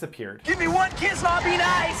has disappeared. Give me one kiss and I'll be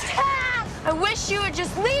nice. I wish you would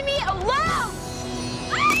just leave me alone!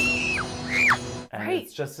 And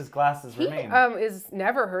it's just his glasses remain. Is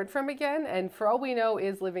never heard from again, and for all we know,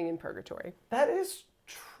 is living in purgatory. That is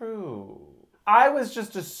true. I was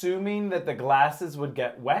just assuming that the glasses would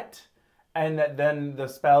get wet and that then the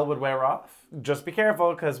spell would wear off. Just be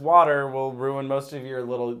careful, because water will ruin most of your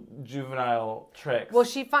little juvenile tricks. Well,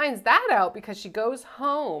 she finds that out because she goes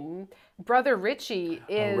home. Brother Richie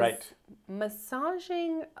is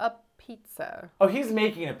massaging a pizza. Oh, he's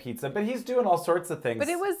making a pizza, but he's doing all sorts of things. But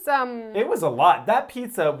it was It was a lot. That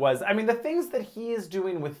pizza was, I mean, the things that he is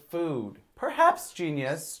doing with food. Perhaps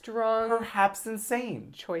genius. Strong. Perhaps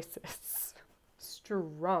insane. Choices.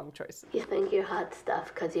 Strong choices. You think you're hot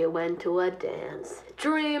stuff because you went to a dance.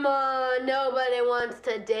 Dream on! Nobody wants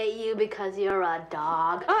to date you because you're a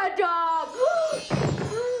dog. A dog!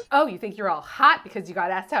 Oh, you think you're all hot because you got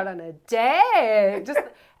asked out on a date. Just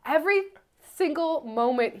every single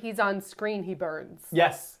moment he's on screen, he burns.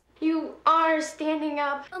 Yes. You are standing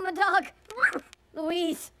up. I'm a dog.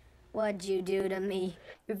 Louise, what'd you do to me?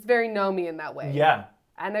 It's very Nomi in that way. Yeah.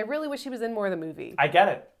 And I really wish he was in more of the movie. I get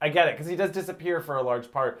it, because he does disappear for a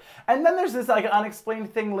large part. And then there's this like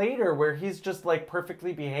unexplained thing later where he's just like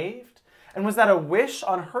perfectly behaved. And was that a wish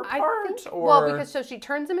on her part? Or... Well, because so she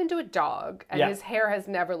turns him into a dog, and his hair has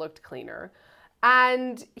never looked cleaner.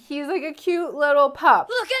 And he's like a cute little pup.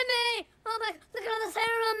 Look at me! Oh my, look at all this hair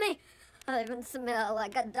on me. I even smell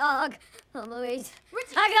like a dog. Oh, Louise, I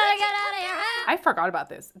gotta get out of here. I forgot about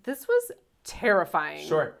this. This was terrifying.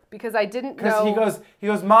 Sure. Because I didn't know. Because he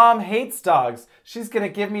goes, Mom hates dogs. She's going to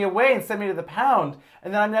give me away and send me to the pound.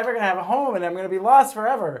 And then I'm never going to have a home and I'm going to be lost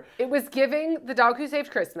forever. It was giving The Dog Who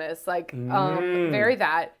Saved Christmas, like, very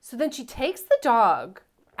that. So then she takes the dog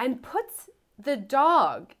and puts the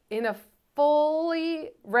dog in a fully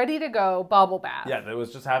ready to go bubble bath. Yeah, that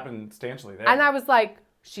was just happenstantially there. And I was like,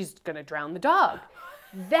 she's going to drown the dog.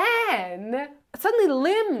 Then suddenly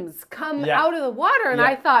limbs come out of the water, and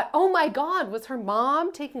I thought, oh my God, was her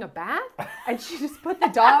mom taking a bath? And she just put the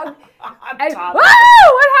dog and what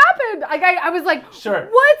happened? I was like, what's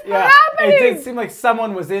happening? It did seem like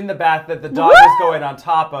someone was in the bath that the dog was going on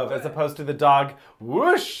top of, as opposed to the dog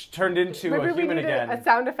whoosh turned into a human again. A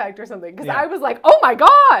sound effect or something, because I was like, oh my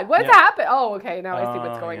God, what's happened? Oh, okay, now I see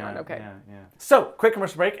what's going on. Okay. So, quick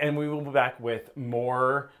commercial break, and we will be back with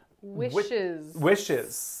more wishes.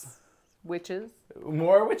 Witches.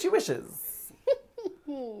 More witchy wishes.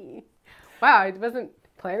 Wow, I wasn't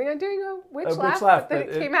planning on doing a witch laugh, but then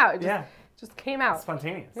it came out. It just came out.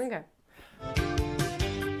 Spontaneous. Okay.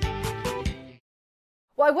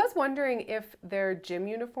 Well, I was wondering if their gym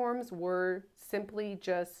uniforms were simply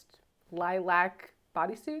just lilac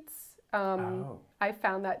bodysuits. I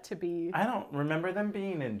found that to be... I don't remember them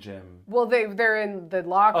being in gym. Well, they're in the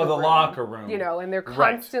locker room. Oh, the locker room. You know, and they're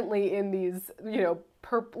constantly in these, you know,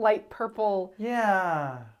 light purple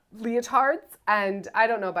leotards. And I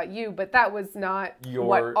don't know about you, but that was not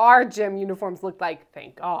what our gym uniforms looked like,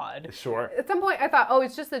 thank God. Sure. At some point, I thought, oh,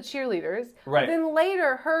 it's just the cheerleaders. Right. Then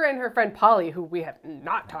later, her and her friend Polly, who we have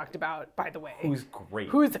not talked about, by the way. Who's great.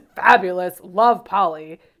 Who's fabulous. Love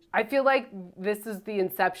Polly. I feel like this is the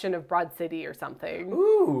inception of Broad City or something.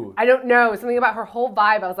 Ooh. I don't know. Something about her whole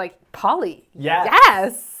vibe. I was like, Polly. Yes.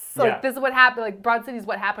 Yes. Like, this is what happened. Like, Broad City is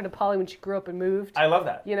what happened to Polly when she grew up and moved. I love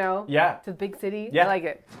that. You know? Yeah. To the big city. Yeah. I like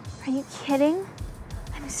it. Are you kidding?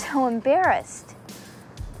 I'm so embarrassed.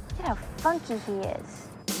 Look at how funky he is.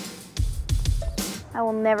 I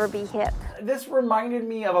will never be hip. This reminded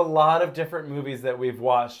me of a lot of different movies that we've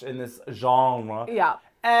watched in this genre. Yeah.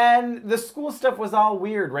 And the school stuff was all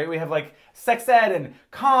weird, right? We have like sex ed and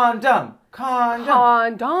condom.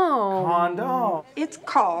 It's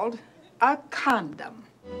called a condom.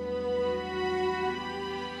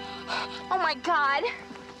 Oh my God.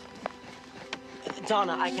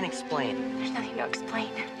 Donna, I can explain. There's nothing to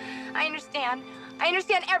explain. I understand. I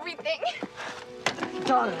understand everything.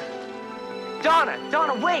 Donna,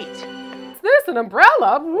 wait. Is this an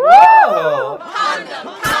umbrella? Whoa!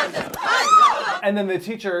 Condom. And then the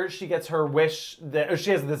teacher, she gets her wish that she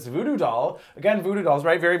has this voodoo doll. Again, voodoo dolls,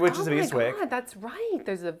 right? Very Witches of Eastwick. Oh my God, that's right.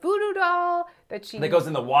 There's a voodoo doll that goes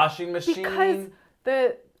in the washing machine. Because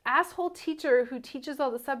the asshole teacher who teaches all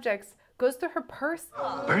the subjects goes through her purse.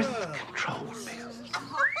 Birth control pills.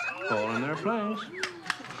 All in their place.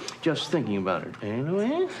 Just thinking about it,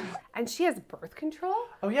 anyway. And she has birth control?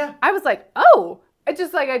 Oh, yeah. I was like, oh. I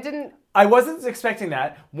didn't. I wasn't expecting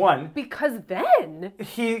that. One. Because then.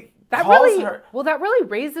 That really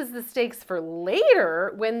raises the stakes for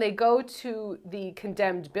later when they go to the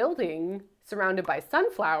condemned building surrounded by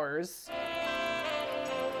sunflowers.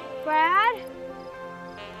 Brad?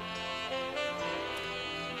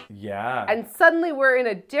 Yeah. And suddenly we're in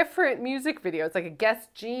a different music video. It's like a Guess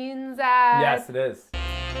Jeans ad. Yes, it is.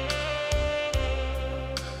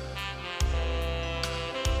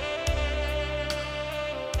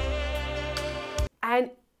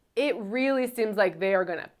 And it really seems like they are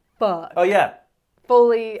gonna fuck. Oh, yeah.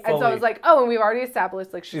 Fully. And so I was like, oh, and we've already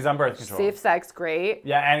established, like, she's on birth control. Safe sex, great.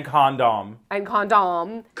 Yeah, and condom.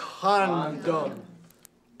 Condom.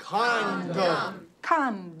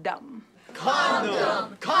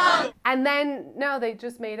 And then, no, they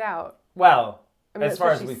just made out. Well, as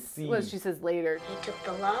far as we see. Well, she says later. He took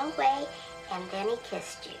the long way, and then he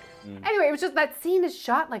kissed you. Anyway, it was just that scene is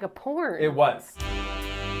shot like a porn. It was.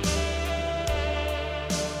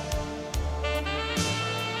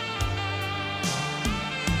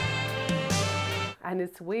 And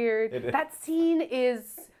it's weird. It is. That scene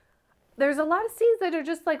is... There's a lot of scenes that are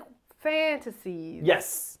just like fantasies.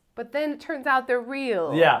 Yes. But then it turns out they're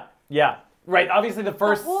real. Yeah. Right, obviously the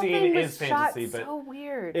first scene is shot fantasy, but so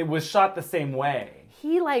weird. It was shot the same way.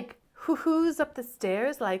 He like hoo-hoos up the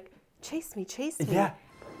stairs like, chase me. Yeah.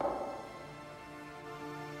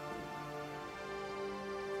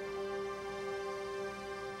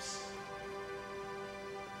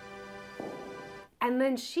 And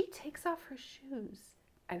then she takes off her shoes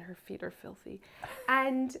and her feet are filthy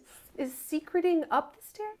and is secreting up the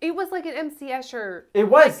stairs. It was like an M.C. Escher. It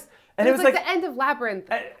was. Like, and it was like the end of Labyrinth.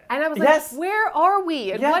 And I was yes. like, where are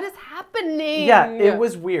we? And what is happening? Yeah, it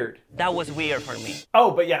was weird. That was weird for me.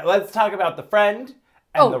 Oh, but yeah, let's talk about the friend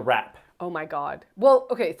and the rap. Oh my God. Well,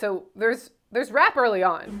 okay, so there's rap early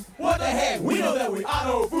on. What the heck? We know that we are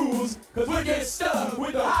no fools, cause we get stuck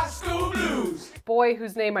with the high school blues. Boy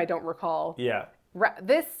whose name I don't recall. Yeah.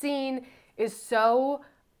 This scene is so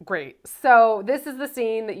great. So this is the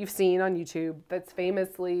scene that you've seen on YouTube that's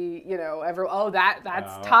famously, you know,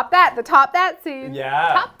 that's top that scene.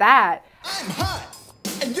 Yeah. Top that. I'm hot,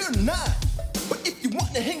 and you're not. But if you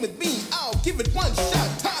want to hang with me, I'll give it one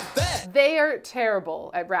shot. Top that. They are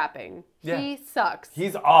terrible at rapping. Yeah. He sucks.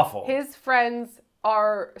 He's awful. His friends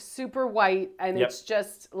are super white, and it's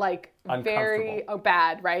just like very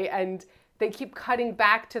bad, right? And they keep cutting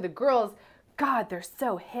back to the girls. God, they're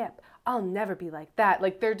so hip. I'll never be like that.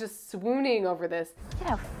 Like, they're just swooning over this. Look at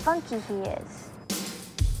how funky he is.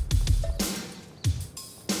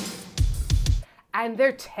 And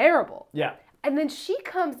they're terrible. Yeah. And then she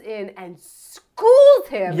comes in and schools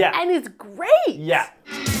him and is great. Yeah.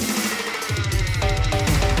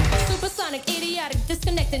 Supersonic, idiotic,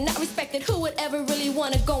 disconnected, not respected. Who would ever really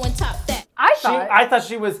want to go and top that? I thought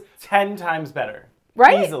she was 10 times better.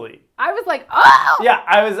 Right? Easily. I was like, oh! Yeah,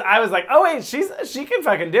 I was like, oh wait, she can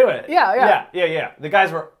fucking do it. Yeah. The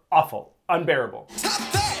guys were awful. Unbearable. Top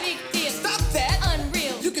that! Big deal. Stop that!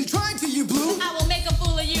 Unreal. You can try till you blue. I will make a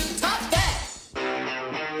fool of you. Top that!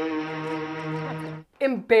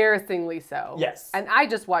 Embarrassingly so. Yes. And I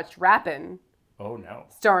just watched Rappin. Oh no.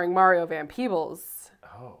 Starring Mario Van Peebles.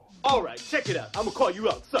 Oh. All right, check it out. I'm gonna call you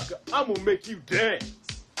out, sucker. I'm gonna make you dance.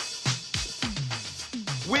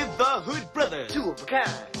 With the Hood Brothers, two of a kind,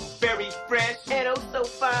 very fresh and oh so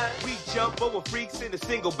fine. We jump over freaks in a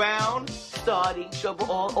single bound, starting trouble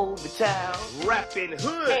all over town. Rappin'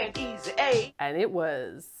 Hood and Easy A. And it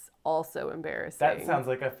was also embarrassing. That sounds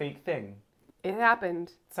like a fake thing. It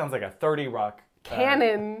happened. Sounds like a 30 Rock.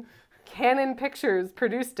 Canon Pictures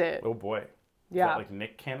produced it. Oh boy. Yeah. Is that like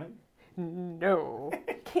Nick Cannon? No.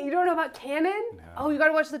 You don't know about Canon? No. Oh, you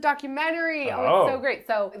gotta watch the documentary. Oh, it's so great.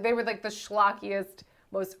 So they were like the schlockiest,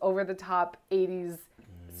 most over-the-top 80s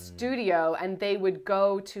studio, and they would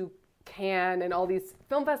go to Cannes and all these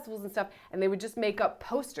film festivals and stuff, and they would just make up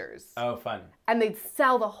posters. Oh, fun. And they'd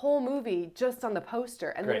sell the whole movie just on the poster,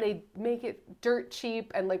 and Great. then they'd make it dirt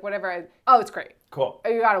cheap and like whatever. Oh, it's great. Cool.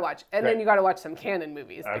 You gotta watch. And Great. then you gotta watch some Canon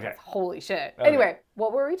movies. Okay. Because holy shit. Okay. Anyway,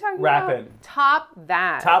 what were we talking Rappin'. about? Top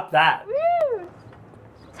that. Top that. Woo!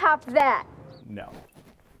 Top that. No.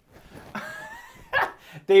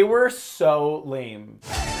 They were so lame.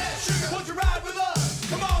 This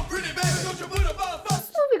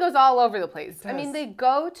movie goes all over the place. I mean, they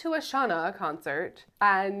go to a Shauna concert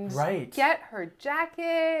and get her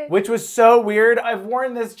jacket. Which was so weird. I've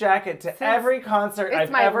worn this jacket to every concert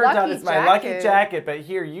I've ever done. It's my lucky jacket, but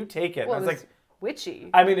here, you take it. Well, I was like, witchy.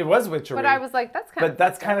 I mean, it was witchery. But I was like, that's kind of... But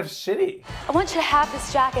that's kind of shitty. I want you to have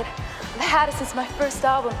this jacket. I've had it since my first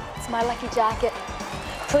album. It's my lucky jacket.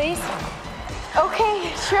 Please? Okay,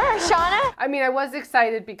 sure, Shauna. I mean, I was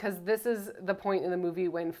excited because this is the point in the movie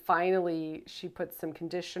when finally she puts some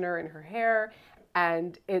conditioner in her hair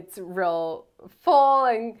and it's real full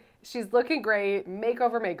and she's looking great.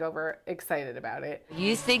 Makeover. Excited about it.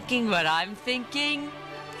 You thinking what I'm thinking?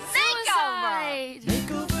 Suicide!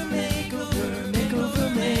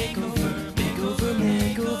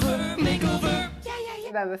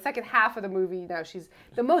 Now, the second half of the movie, now she's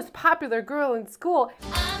the most popular girl in school.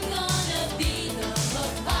 I'm gonna be the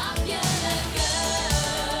most popular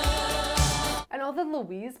girl. And all the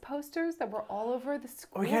Louise posters that were all over the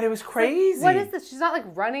school. Oh yeah, it was crazy. Like, what is this? She's not like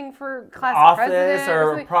running for class Office president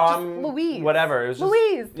or prom, just Louise. whatever. It was just,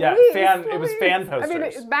 Louise. Yeah, Louise, it was fan posters. I mean,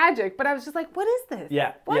 it's magic, but I was just like, what is this?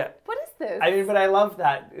 Yeah, What is this? I mean, but I love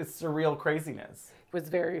that. It's surreal craziness. Was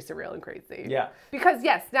very surreal and crazy. Yeah. Because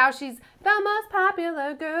yes, now she's the most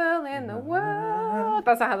popular girl in the world.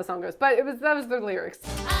 That's not how the song goes, but that was the lyrics.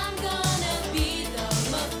 I'm gonna be the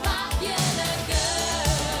most popular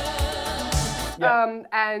girl. Yeah.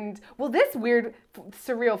 And well, this weird,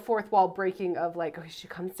 surreal fourth wall breaking of like, oh, she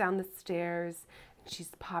comes down the stairs. She's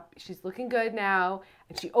looking good now,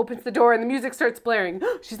 and she opens the door and the music starts blaring.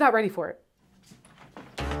 She's not ready for it.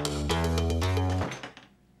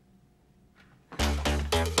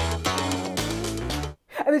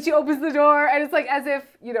 And then she opens the door, and it's like as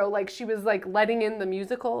if, you know, like she was like letting in the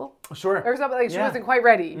musical. Sure. Or something, like she wasn't quite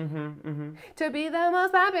ready. Mm-hmm. To be the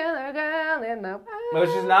most popular girl in the world. Well,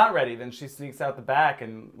 she's not ready. Then she sneaks out the back,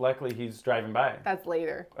 and luckily he's driving by. That's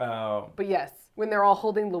later. Oh. But yes, when they're all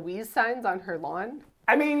holding Louise signs on her lawn.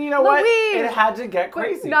 I mean, you know what? It had to get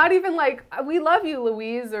crazy. Not even like, we love you,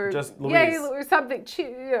 Louise, or just Louise. Yay, or something,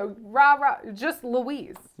 you know, rah, rah, just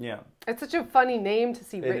Louise. Yeah. It's such a funny name to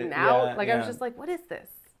see written out. Like, I was just like, what is this?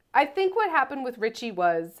 I think what happened with Richie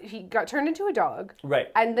was he got turned into a dog. Right.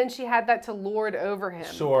 And then she had that to lord over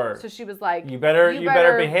him. Sure. So she was like, you better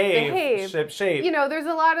behave. Ship shape. You know, there's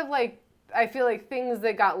a lot of like, I feel like things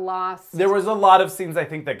that got lost. There was a lot of scenes I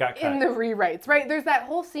think that got cut. In the rewrites, right? There's that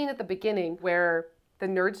whole scene at the beginning where the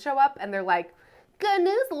nerds show up and they're like, good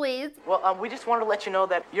news, Louise. Well, we just wanted to let you know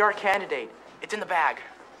that you're a candidate. It's in the bag.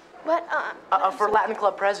 What? For Latin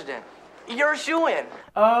Club president. You're a shoo-in.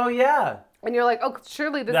 Oh, yeah. And you're like, oh,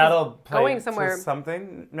 surely this That'll is going somewhere.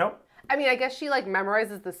 Something? Nope. I mean, I guess she like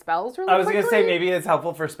memorizes the spells really I was quickly. gonna say maybe it's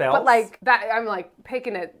helpful for spells. But like that, I'm like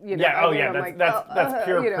picking it, you know. Yeah. Oh, yeah. That's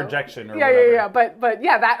pure projection or whatever. Yeah. But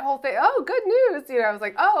yeah, that whole thing. Oh, good news. You know, I was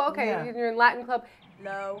like, oh, okay. Yeah. You're in Latin Club.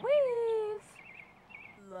 Louise.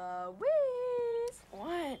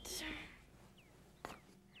 What?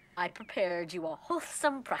 I prepared you a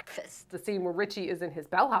wholesome breakfast. The scene where Richie is in his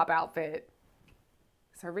bellhop outfit,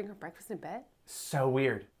 serving her breakfast in bed. So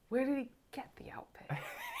weird. Where did he get the outfit?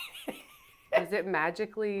 Is it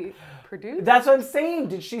magically produced? That's what I'm saying.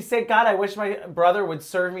 Did she say, God, I wish my brother would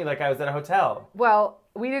serve me like I was at a hotel? Well,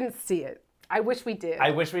 we didn't see it. I wish we did.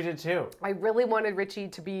 I wish we did too. I really wanted Richie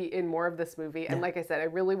to be in more of this movie. And like I said, I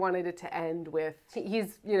really wanted it to end with,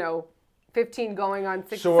 he's, 15 going on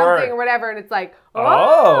 6 something or whatever. And it's like,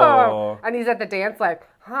 oh. And he's at the dance like,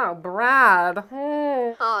 Brad.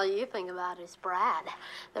 All you think about is Brad,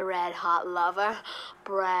 the red hot lover.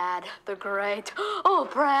 Brad, the great. Oh,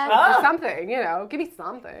 Brad. Or something, give me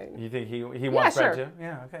something. You think he wants Brad too?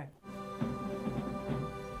 Yeah, okay.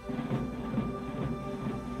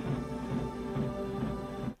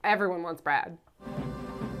 Everyone wants Brad.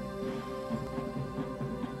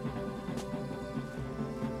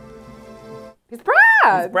 He's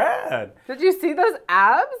Brad! He's Brad. Did you see those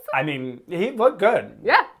abs? I mean, he looked good.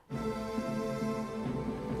 Yeah.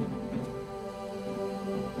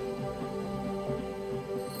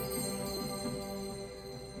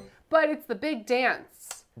 But it's the big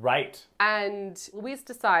dance. Right. And Louise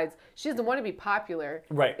decides she doesn't want to be popular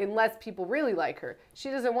unless people really like her. She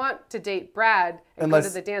doesn't want to date Brad and go to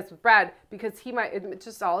the dance with Brad because it's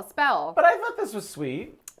just all a spell. But I thought this was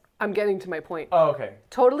sweet. I'm getting to my point. Oh, okay.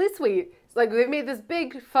 Totally sweet. It's like they've made this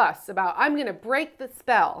big fuss about, I'm going to break the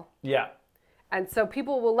spell. Yeah. And so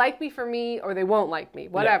people will like me for me or they won't like me,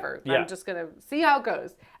 whatever. Yeah. I'm just going to see how it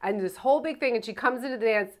goes. And this whole big thing, and she comes into the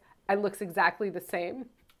dance and looks exactly the same.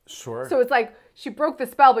 Sure. So it's like she broke the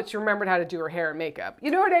spell, but she remembered how to do her hair and makeup.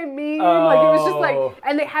 You know what I mean? Like it was just like,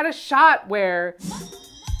 and they had a shot where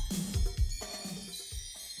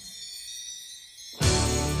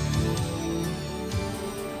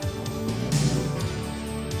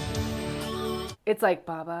it's like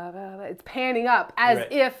it's panning up as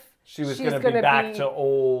if she was going to be back to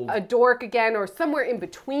old a dork again or somewhere in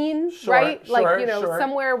between, right? Like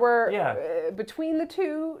somewhere where between the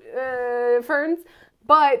two ferns.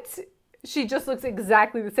 But she just looks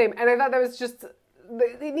exactly the same. And I thought that was just,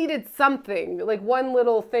 they needed something, like one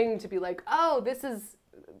little thing to be like, oh,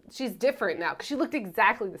 she's different now. Because she looked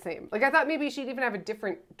exactly the same. Like I thought maybe she'd even have a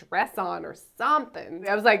different dress on or something.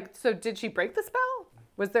 I was like, so did she break the spell?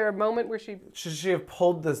 Was there a moment where she... Should she have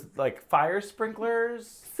pulled this, like, fire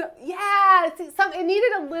sprinklers? So, yeah, it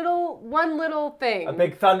needed one little thing. A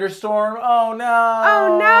big thunderstorm? Oh, no.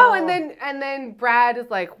 Oh, no. And then Brad is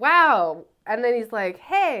like, wow. And then he's like,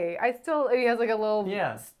 hey, and he has like a little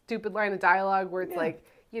stupid line of dialogue where it's like,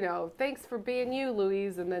 thanks for being you,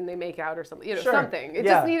 Louise. And then they make out or something, something. It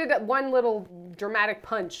just needed one little dramatic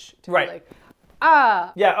punch to be like,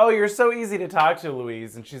 Yeah, oh, you're so easy to talk to,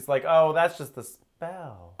 Louise. And she's like, oh, that's just the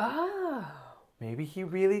spell. Oh. Maybe he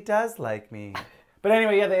really does like me. But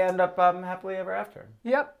anyway, yeah, they end up happily ever after.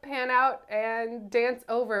 Yep, pan out and dance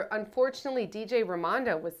over. Unfortunately, DJ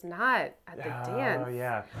Ramondo was not at the dance. Oh,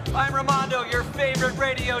 yeah. I'm Ramondo, your favorite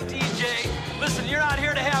radio DJ. Listen, you're not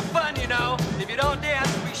here to have fun, If you don't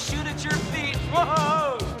dance, we shoot at your feet.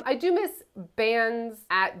 Whoa! I do miss bands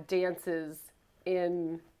at dances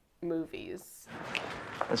in movies.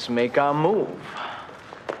 Let's make our move.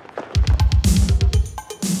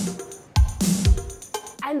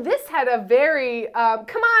 And this had a very, come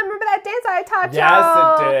on, remember that dance I taught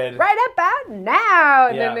y'all? Yes, it did. Right about now.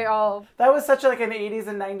 And then they all... That was such like an 80s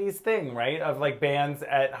and 90s thing, right? Of like bands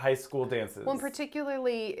at high school dances. Well,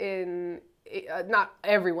 particularly in, not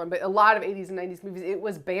everyone, but a lot of 80s and 90s movies, it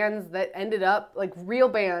was bands that ended up, like real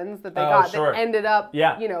bands that they got that ended up,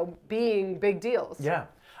 being big deals. Yeah.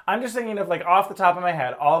 I'm just thinking of like off the top of my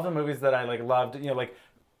head, all of the movies that I like loved, like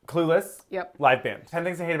Clueless. Yep. Live band. 10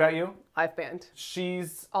 Things I Hate About You. Live band.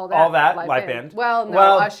 She's All That. Live band. Well,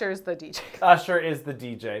 no, Usher's the DJ. Usher is the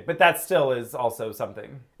DJ, but that still is also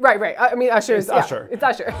something. Right. I mean, Usher is Usher. It's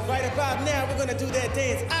Usher. Right about now, we're gonna do that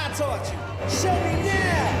dance I taught you. Show me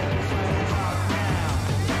now.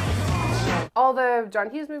 All the John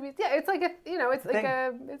Hughes movies, yeah, it's like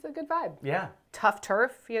it's a good vibe. Yeah. Tuff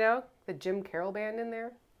Turf, the Jim Carroll band in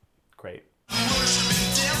there. Great.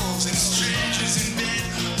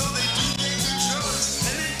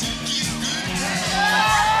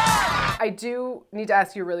 I do need to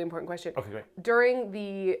ask you a really important question. Okay, great. During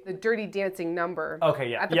the Dirty Dancing number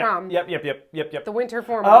at the prom. Yep. The winter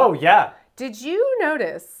formal. Oh, yeah. Did you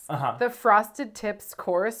notice the Frosted Tips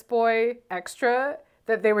chorus boy extra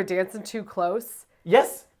that they were dancing too close?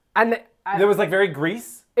 Yes. And it was like very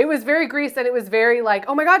Grease. It was very Grease, and it was very like,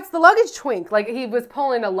 oh my God, it's the luggage twink. Like he was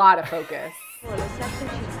pulling a lot of focus.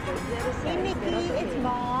 Hey, Nikki, it's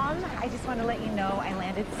Mom. I just want to let you know I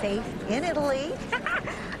landed safe in Italy.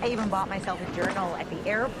 I even bought myself a journal at the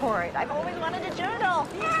airport. I've always wanted a journal.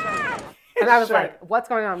 Yeah! And I was like, what's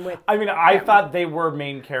going on with I mean, I thought they were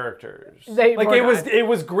main characters. It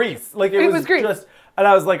was Grease. Like it was Grease. Just, and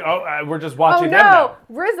I was like, we're just watching them now.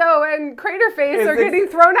 Rizzo and Craterface are getting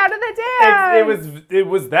thrown out of the dance. It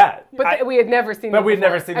was that. But we had never seen them. But we had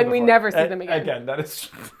never seen them and before. we never see them again. Again, that is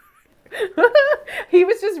true. He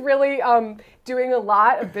was just really doing a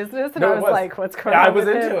lot of business, and I was like, what's going on? I was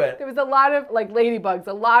into it. There was a lot of like ladybugs,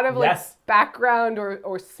 a lot of like background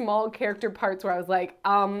or small character parts where I was like,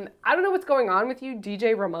 I don't know what's going on with you,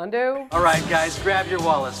 DJ Ramondo. All right, guys, grab your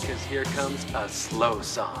wallets, because here comes a slow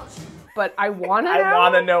song. But I want to know. I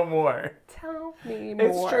want to know more. Tell me more.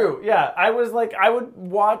 It's true, yeah. I was like, I would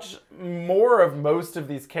watch more of most of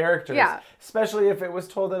these characters, especially if it was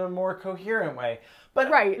told in a more coherent way. But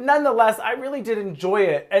nonetheless, I really did enjoy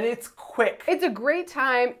it, and it's quick. It's a great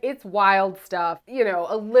time. It's wild stuff.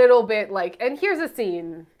 A little bit like, and here's a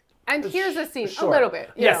scene. And here's a scene, a little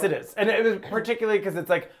bit. Yes, it is. And it was particularly because it's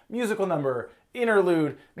like musical number,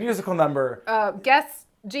 interlude, musical number. Guest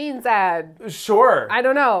jeans ad. Sure. I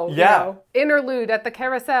don't know. Yeah. Interlude at the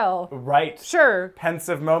carousel. Right. Sure.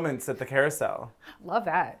 Pensive moments at the carousel. Love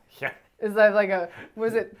that. Yeah. Is that like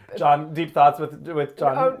was it? John, deep thoughts with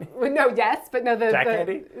John. Oh, no, yes, but no, Jack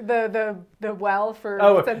Handy? the well for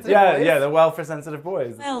sensitive boys. Yeah, the well for sensitive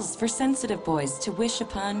boys. Wells for sensitive boys to wish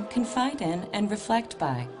upon, confide in, and reflect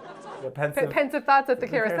by. Pensive thoughts at the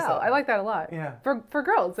carousel. I like that a lot. Yeah. For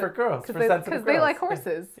girls. For girls. For sensitive girls. Because they like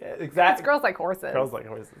horses. Yeah, exactly. Girls like horses. Girls like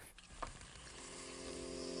horses.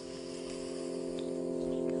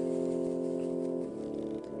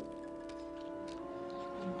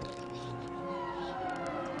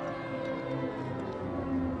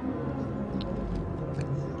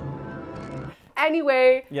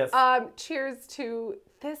 Anyway, yes. Cheers to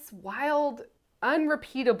this wild,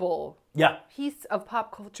 unrepeatable piece of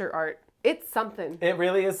pop culture art. It's something. It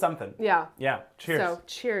really is something. Yeah. Yeah. Cheers. So,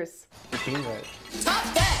 cheers. Top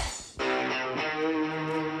that!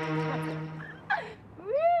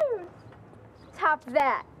 Woo! Top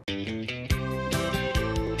that.